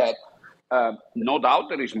said that, no doubt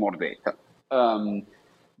there is more data.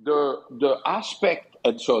 The aspect,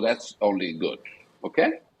 and so that's only good,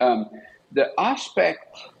 okay? The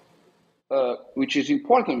aspect which is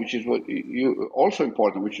important, which is what you also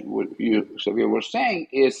important, which what you Xavier were saying,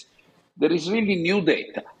 is there is really new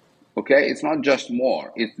data, okay? It's not just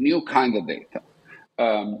more, it's new kind of data.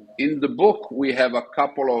 In the book, we have a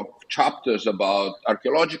couple of chapters about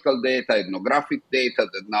archaeological data, ethnographic data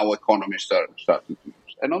that now economists are starting to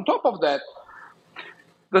use. And on top of that,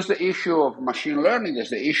 there's the issue of machine learning.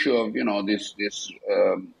 There's the issue of this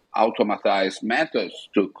automatized methods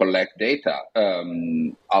to collect data.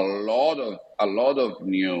 A lot of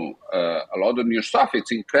new stuff.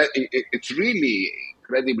 It's really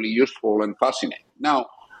incredibly useful and fascinating. Now,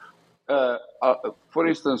 for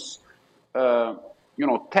instance,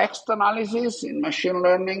 text analysis in machine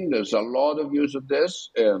learning, there's a lot of use of this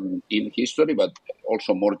in history, but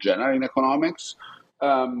also more general in economics.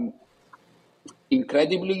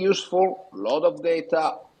 Incredibly useful, a lot of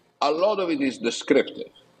data, a lot of it is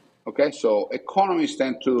descriptive. Okay, so economists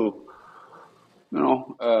tend to,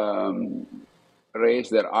 raise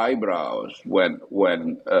their eyebrows when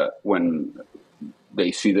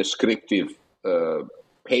they see descriptive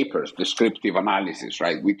papers, descriptive analysis,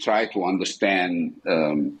 right? We try to understand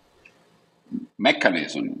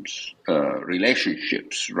mechanisms,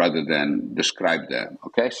 relationships, rather than describe them.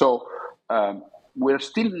 Okay, so we're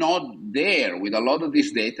still not there with a lot of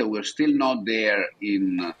this data. We're still not there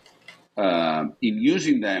in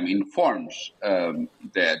using them in forms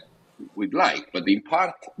that we'd like. But in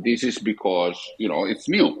part, this is because it's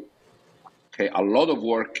new. Okay, a lot of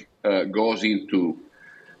work goes into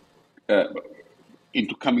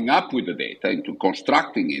coming up with the data, into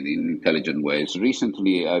constructing it in intelligent ways.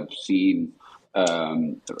 Recently, I've seen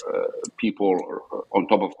people on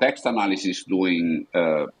top of text analysis doing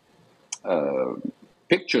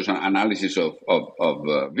pictures and analysis of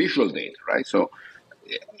visual data, right? So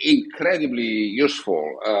incredibly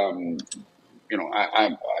useful.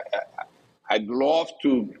 I'd love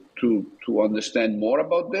to understand more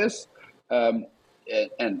about this. How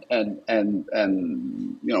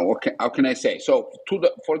can I say? So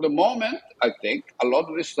for the moment, I think a lot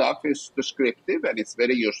of this stuff is descriptive and it's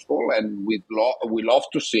very useful, and we love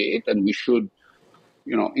to see it, and we should,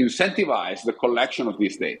 incentivize the collection of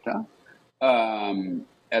this data.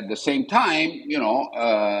 At the same time,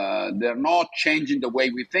 they're not changing the way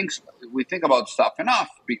we think about stuff enough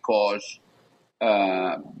because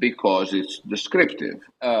it's descriptive.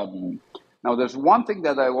 Now, there's one thing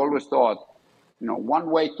that I always thought. One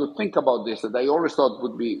way to think about this that I always thought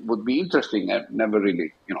would be interesting. I've never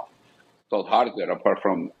really, thought harder apart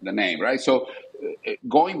from the name, right? So,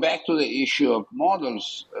 going back to the issue of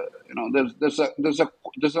models,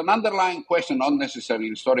 there's an underlying question, not necessarily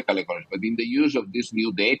in historical ecology, but in the use of this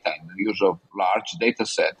new data, in the use of large data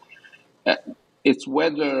set. It's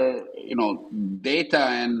whether data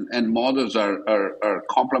and models are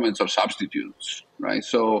complements or substitutes, right?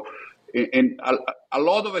 So. In a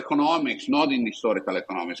lot of economics, not in historical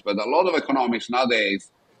economics, but a lot of economics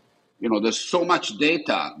nowadays, there's so much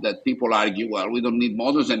data that people argue, well, we don't need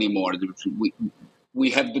models anymore.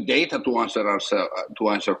 We have the data to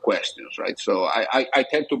answer questions, right? So I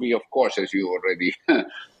tend to be, of course, as you already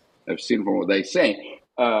have seen from what I say,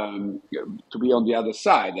 to be on the other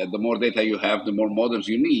side. That the more data you have, the more models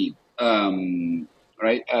you need,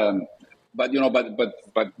 right? But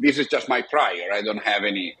this is just my prior. I don't have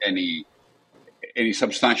any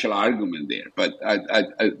substantial argument there. But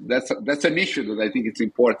that's an issue that I think it's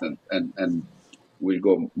important, and we'll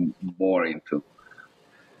go more into.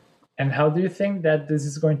 And how do you think that this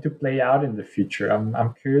is going to play out in the future?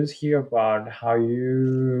 I'm curious here about how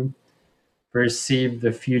you perceive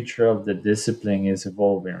the future of the discipline is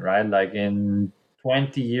evolving, right? Like in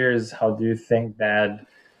 20 years, how do you think that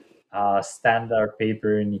standard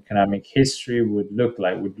paper in economic history would look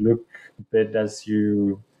like? Would look a bit as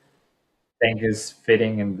you think is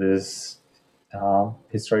fitting in this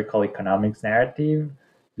historical economics narrative?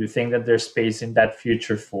 Do you think that there's space in that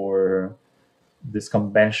future for this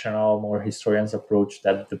conventional, more historians approach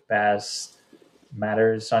that the past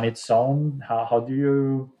matters on its own? How do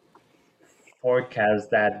you forecast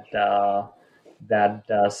that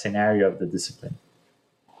scenario of the discipline?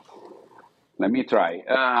 Let me try.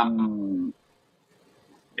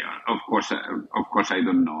 Of course, I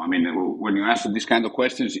don't know. I mean, when you answer these kind of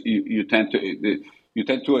questions, you tend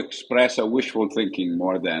to express a wishful thinking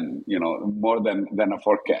more than a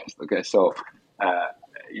forecast. Okay, so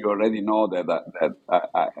you already know that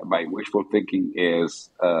my wishful thinking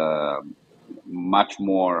is much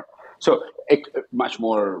more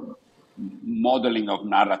modeling of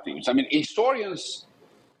narratives. I mean, historians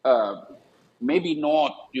maybe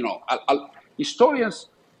not. Historians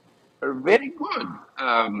are very good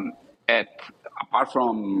at, apart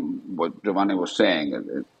from what Giovanni was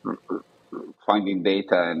saying, finding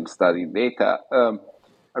data and studying data,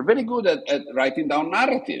 are very good at writing down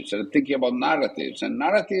narratives and thinking about narratives. And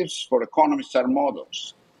narratives for economists are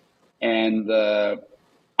models. And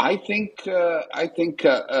I think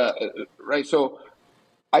right. So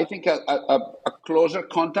I think a closer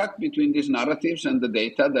contact between these narratives and the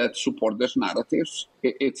data that support these narratives,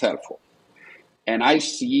 it's helpful. And I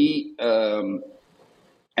see, and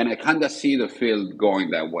I kind of see the field going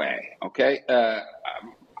that way. Okay, I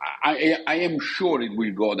am sure it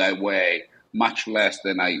will go that way much less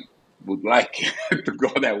than I would like to go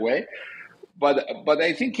that way. But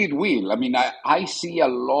I think it will. I mean, I see a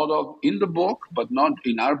lot of, in the book, but not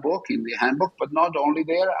in our book, in the handbook, but not only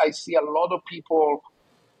there, I see a lot of people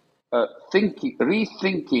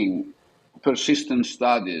rethinking persistent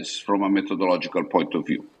studies from a methodological point of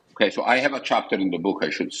view. Okay, so I have a chapter in the book,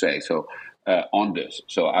 I should say, so on this.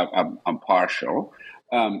 So I'm partial.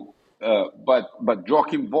 But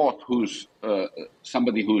Joachim Bott, who's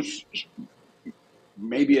somebody who's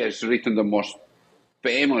maybe has written the most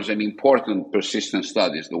famous and important persistent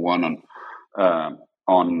studies, the one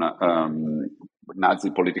on Nazi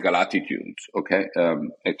political attitudes, okay,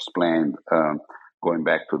 explained going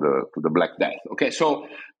back to the Black Death. Okay, so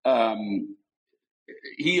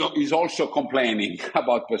he is also complaining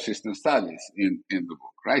about persistent studies in the book,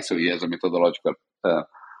 right? So he has a methodological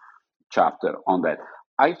chapter on that.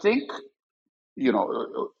 I think, we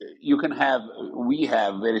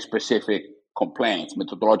have very specific complaints,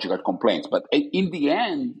 methodological complaints, but in the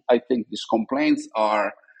end, I think these complaints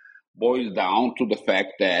are boiled down to the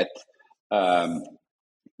fact that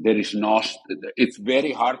it's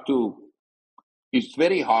very hard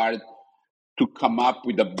to come up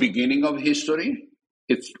with a beginning of history.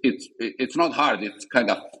 It's not hard. It's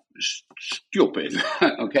kind of stupid.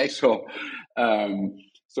 Okay, so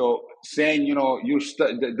saying you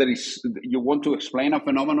want to explain a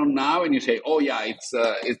phenomenon now, and you say, oh yeah, it's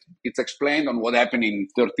explained on what happened in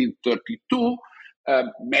 1332.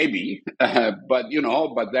 Maybe, but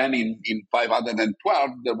then in 512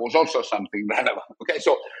 there was also something relevant. Okay,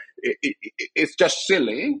 so it's just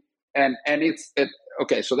silly, and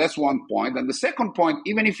okay. So that's one point. And the second point,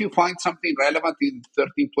 even if you find something relevant in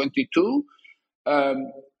 1322,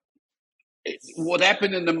 what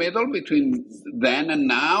happened in the middle between then and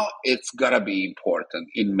now, it's gotta be important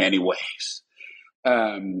in many ways.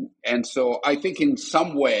 And so I think in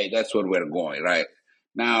some way that's where we're going, right?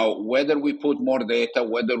 Now, whether we put more data,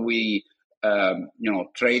 whether we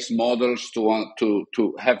trace models to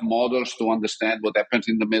have models to understand what happens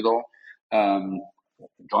in the middle,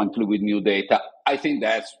 jointly with new data, I think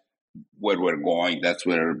that's where we're going. That's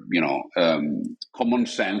where common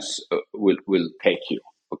sense will take you.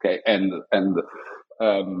 Okay, and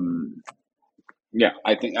yeah,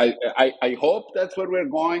 I think I hope that's where we're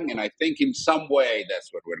going, and I think in some way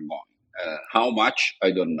that's where we're going. How much,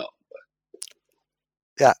 I don't know.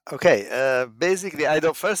 Yeah. Okay. Basically, I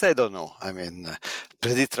don't know. I mean,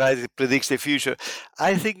 predicts the future.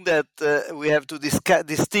 I think that we have to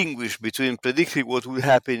distinguish between predicting what will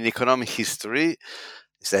happen in economic history.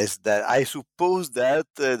 It says that I suppose that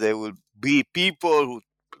there will be people who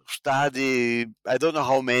study, I don't know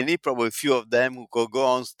how many, probably a few of them who could go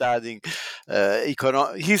on studying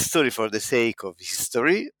history for the sake of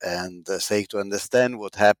history and sake to understand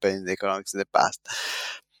what happened in economics in the past.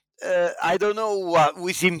 I don't know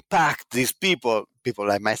which impact these people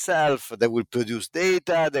like myself, they will produce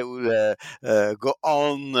data, they will go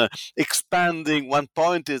on expanding. One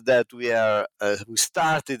point is that we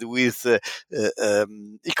started with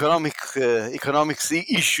economics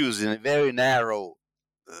issues in a very narrow,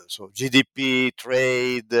 so GDP,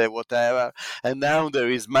 trade, whatever, and now there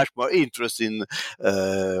is much more interest in,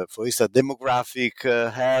 for instance, demographic,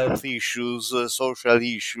 health issues, social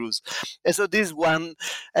issues, and so this one,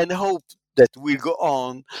 and hope that will go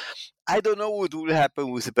on. I don't know what will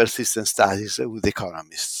happen with the persistent studies with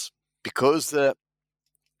economists, because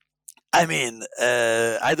I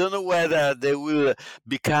don't know whether they will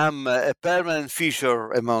become a permanent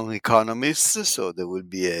feature among economists. So there will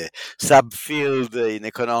be a subfield in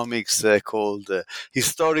economics called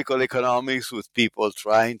historical economics, with people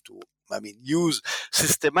trying to use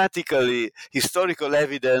systematically historical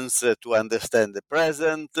evidence to understand the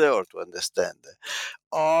present or to understand,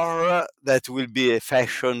 or that will be a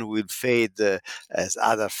fashion, will fade as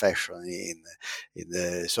other fashion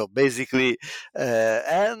in so basically,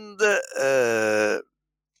 and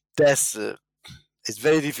that's it's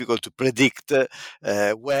very difficult to predict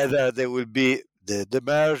whether there will be the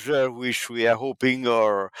merger which we are hoping,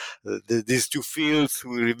 or these two fields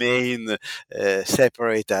will remain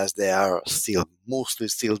separate as they are mostly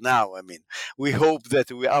still now. We hope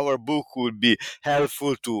that our book will be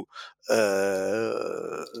helpful to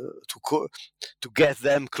get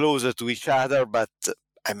them closer to each other, but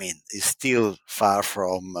it's still far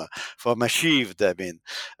from achieved.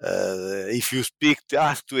 If you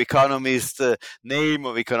ask to economists, name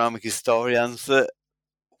of economic historians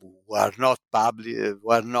who are not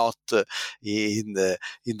in the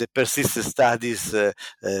persistent studies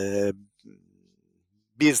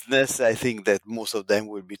business, I think that most of them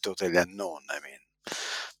will be totally unknown.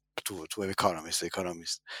 To economists,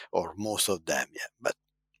 or most of them, yeah. But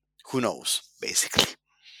who knows, basically.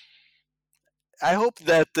 I hope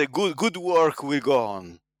that good work will go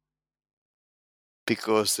on,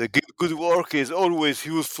 because good work is always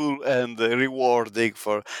useful and rewarding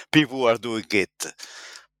for people who are doing it.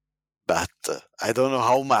 But I don't know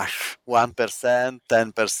how much. 1%,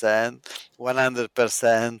 10%,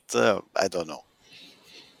 100%. I don't know.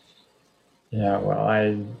 Yeah, well,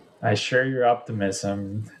 I share your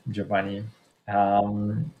optimism, Giovanni.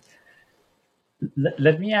 Um,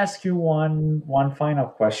 Let me ask you one final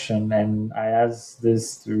question, and I ask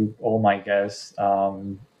this to all my guests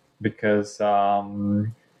because,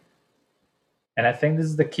 and I think this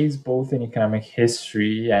is the case both in economic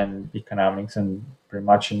history and economics, and pretty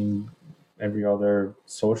much in every other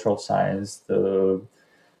social science. There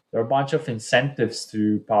are a bunch of incentives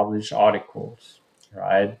to publish articles,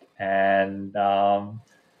 right? And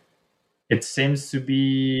it seems to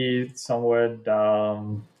be somewhat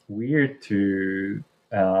weird to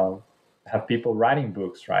uh, have people writing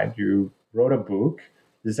books, right? You wrote a book.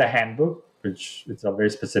 This is a handbook, which it's a very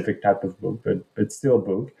specific type of book, but it's still a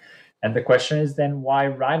book. And the question is then, why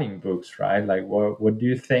writing books, right? Like, what do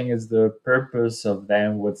you think is the purpose of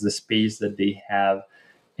them? What's the space that they have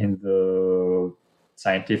in the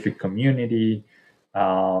scientific community?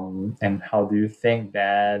 And how do you think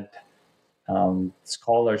that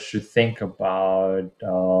scholars should think about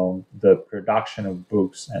the production of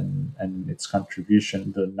books and its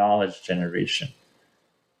contribution, the knowledge generation?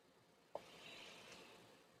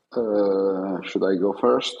 Should I go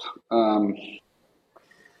first?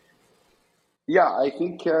 Yeah, I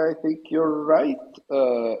think you're right.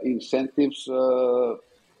 Incentives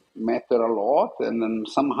matter a lot, and then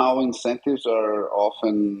somehow incentives are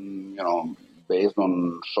often, based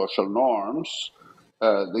on social norms.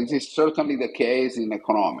 This is certainly the case in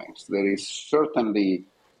economics. There is certainly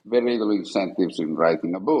very little incentives in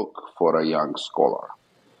writing a book for a young scholar.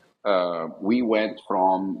 We went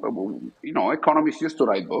from, economists used to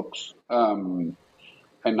write books, and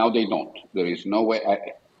now they don't. There is no way.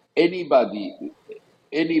 Anybody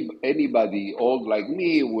old like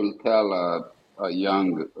me will tell a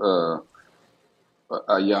young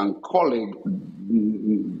colleague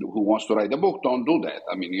who wants to write a book, don't do that.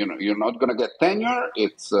 I mean, you're not going to get tenure.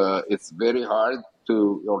 It's very hard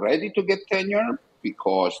already to get tenure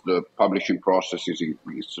because the publishing process is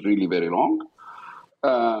really very long.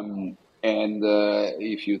 And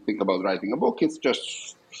if you think about writing a book, it's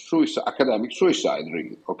just academic suicide,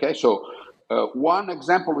 really. Okay, so one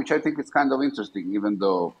example which I think is kind of interesting, even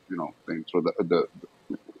though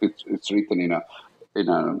it's written in a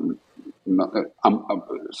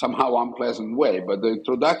somehow unpleasant way, but the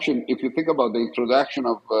introduction. If you think about the introduction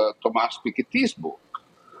of Thomas Piketty's book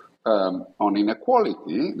on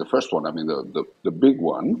inequality, the first one, I mean the big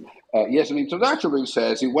one, he has an introduction where he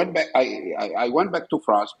says he went back. I went back to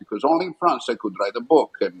France because only in France I could write a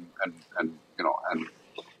book and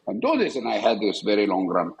do this, and I had this very long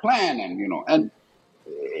run plan, and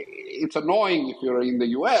it's annoying if you're in the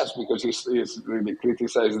U.S. because he's really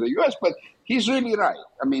criticizing the U.S., but he's really right.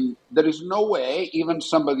 I mean, there is no way even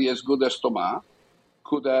somebody as good as Thomas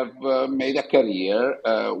could have made a career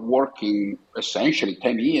working essentially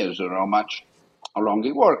 10 years or how long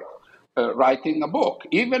he worked, writing a book,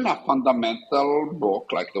 even a fundamental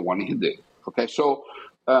book like the one he did. Okay, so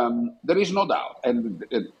there is no doubt. And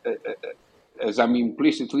as I'm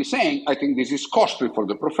implicitly saying, I think this is costly for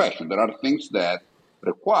the profession. There are things that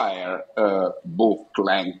require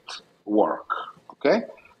book-length work. Okay,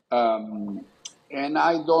 and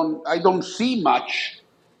I don't see much,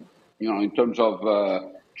 in terms of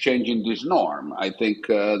changing this norm. I think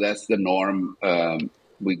that's the norm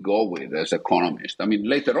we go with as economists. I mean,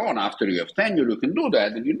 later on, after you have tenure, you can do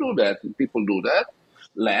that, and you do that, and people do that.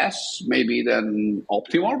 Less, maybe, than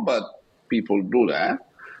optimal, but people do that.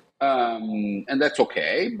 And that's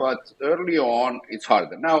okay, but early on, it's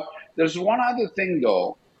harder. Now, there's one other thing,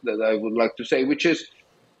 though, that I would like to say, which is,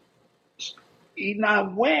 in a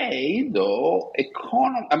way, though,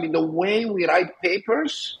 the way we write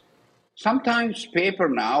papers, sometimes paper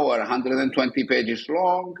now are 120 pages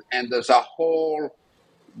long, and there's a whole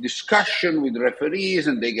discussion with referees,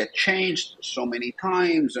 and they get changed so many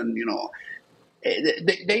times, and,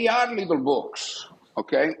 they are little books,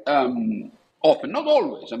 okay? Often, not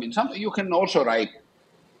always. I mean, you can also write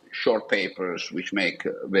short papers which make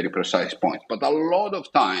very precise points, but a lot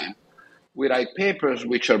of time we write papers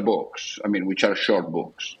which are books. I mean, which are short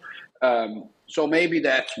books. So maybe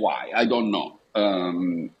that's why. I don't know.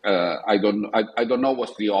 I don't know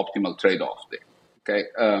what's the optimal trade-off there. Okay,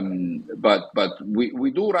 but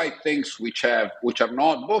we do write things which are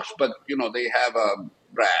not books, but they have a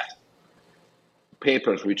breadth.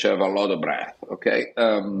 Papers which have a lot of breadth. Okay.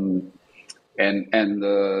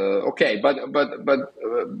 Okay, but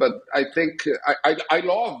I think I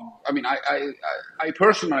love. I mean, I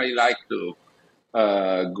personally like to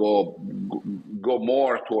go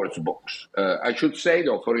more towards books. I should say,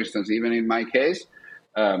 though, for instance, even in my case,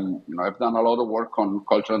 I've done a lot of work on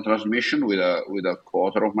cultural transmission with a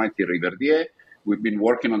co-author of mine, Thierry Verdier. We've been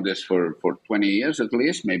working on this for 20 years at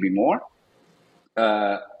least, maybe more.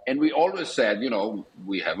 And we always said,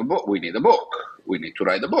 we have a book, we need a book, we need to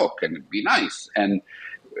write a book, and it'd be nice. And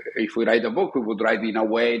if we write a book, we would write in a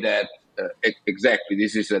way that exactly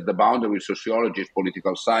this is at the boundary with sociology,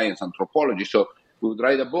 political science, anthropology. So we would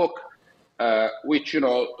write a book which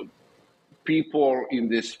people in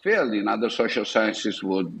this field, in other social sciences,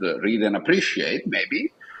 would read and appreciate,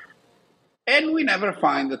 maybe. And we never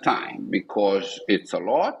find the time because it's a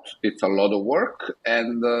lot of work,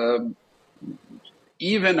 and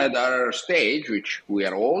even at our stage, which we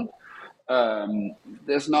are old,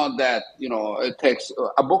 there's not that, it takes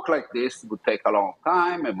a book like this would take a long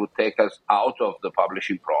time. It would take us out of the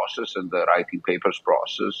publishing process and the writing papers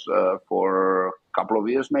process for a couple of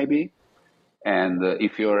years, maybe. And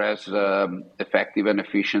if you're as effective and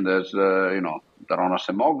efficient as, Daron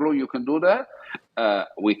Acemoglu, you can do that.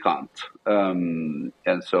 We can't.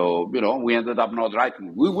 And so, we ended up not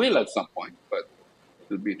writing. We will at some point, but it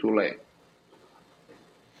would be too late.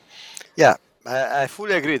 Yeah, I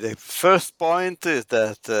fully agree. The first point is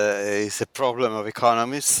that it's a problem of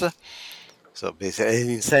economists. So basically, an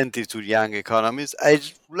incentive to young economists. I'd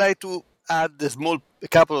like to add a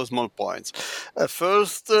couple of small points.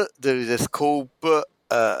 First, there is a scope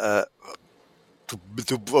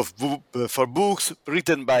for books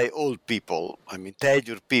written by old people. I mean,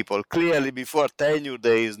 tenured people. Clearly, before tenure,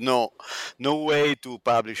 there is no way to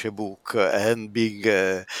publish a book, and being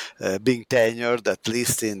tenured, at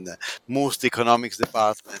least in most economics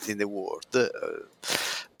departments in the world.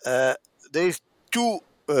 There is two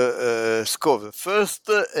scopes. First,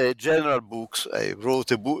 general books. I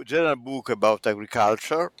wrote a general book about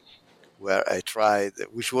agriculture, where I tried,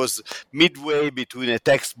 which was midway between a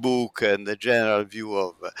textbook and a general view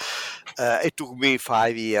of. It took me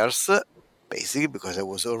 5 years, basically, because I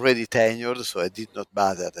was already tenured, so I did not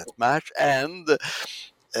bother that much. And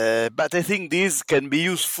but I think this can be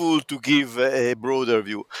useful to give a broader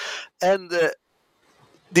view. And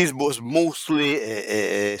this was mostly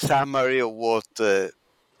a summary of what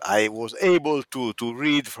I was able to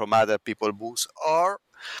read from other people's books. Or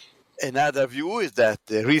another view is that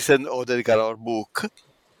the recent Oded Galor book,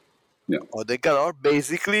 Oded Galor,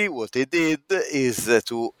 basically what he did is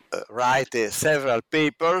to write several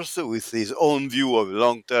papers with his own view of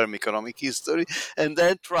long-term economic history, and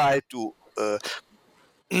then try to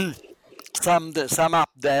sum up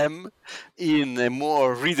them in a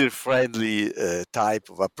more reader-friendly type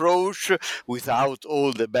of approach, without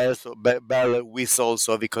all the bell whistles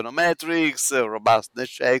of econometrics, robustness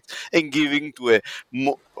checks, and giving to a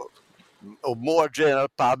more general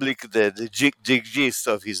public the gist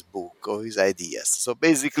of his book, of his ideas. So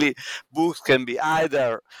basically, books can be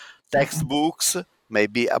either textbooks,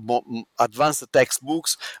 maybe more advanced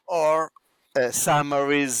textbooks, or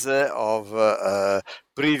summaries of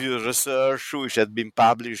previous research which had been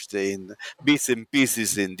published in bits and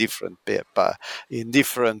pieces in different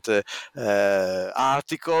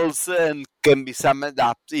articles, and can be summed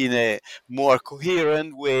up in a more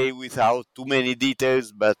coherent way without too many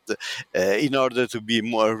details, but in order to be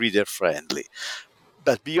more reader friendly.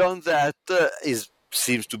 But beyond that,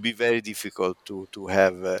 seems to be very difficult to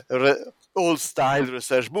have old-style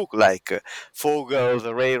research book like Fogel,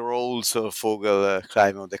 The Railroads, or Fogel,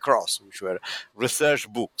 Crime on the Cross, which were research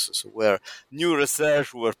books, so where new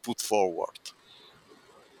research were put forward.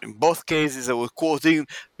 In both cases, I was quoting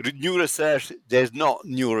new research. There's no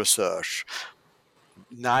new research,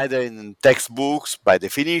 neither in textbooks by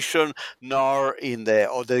definition, nor in the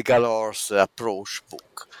Oded Galor's approach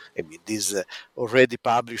book. I mean, this already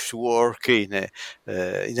published work in a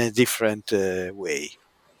different way.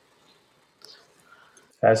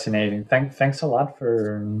 Fascinating. Thanks a lot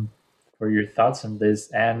for your thoughts on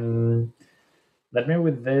this. And let me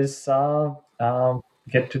with this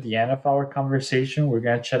get to the end of our conversation. We're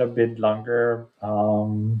gonna chat a bit longer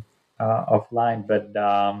offline,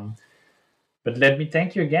 but let me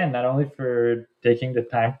thank you again, not only for taking the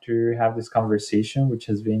time to have this conversation, which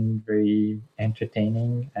has been very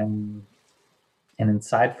entertaining and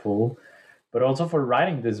insightful, but also for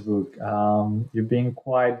writing this book. You're being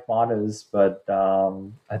quite modest, but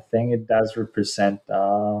I think it does represent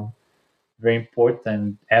very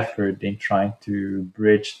important effort in trying to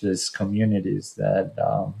bridge these communities that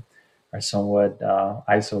are somewhat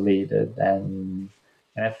isolated and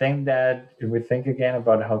And I think that if we think again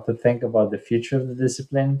about how to think about the future of the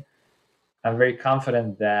discipline, I'm very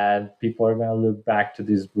confident that people are going to look back to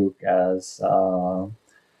this book as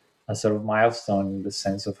a sort of milestone in the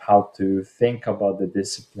sense of how to think about the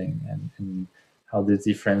discipline and how the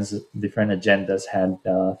different agendas had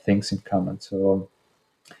things in common. So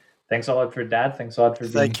thanks a lot for that. Thanks a lot for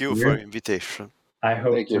being Thank you for here. the invitation. I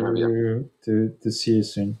hope Thank you, Javier. to see you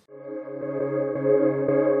soon.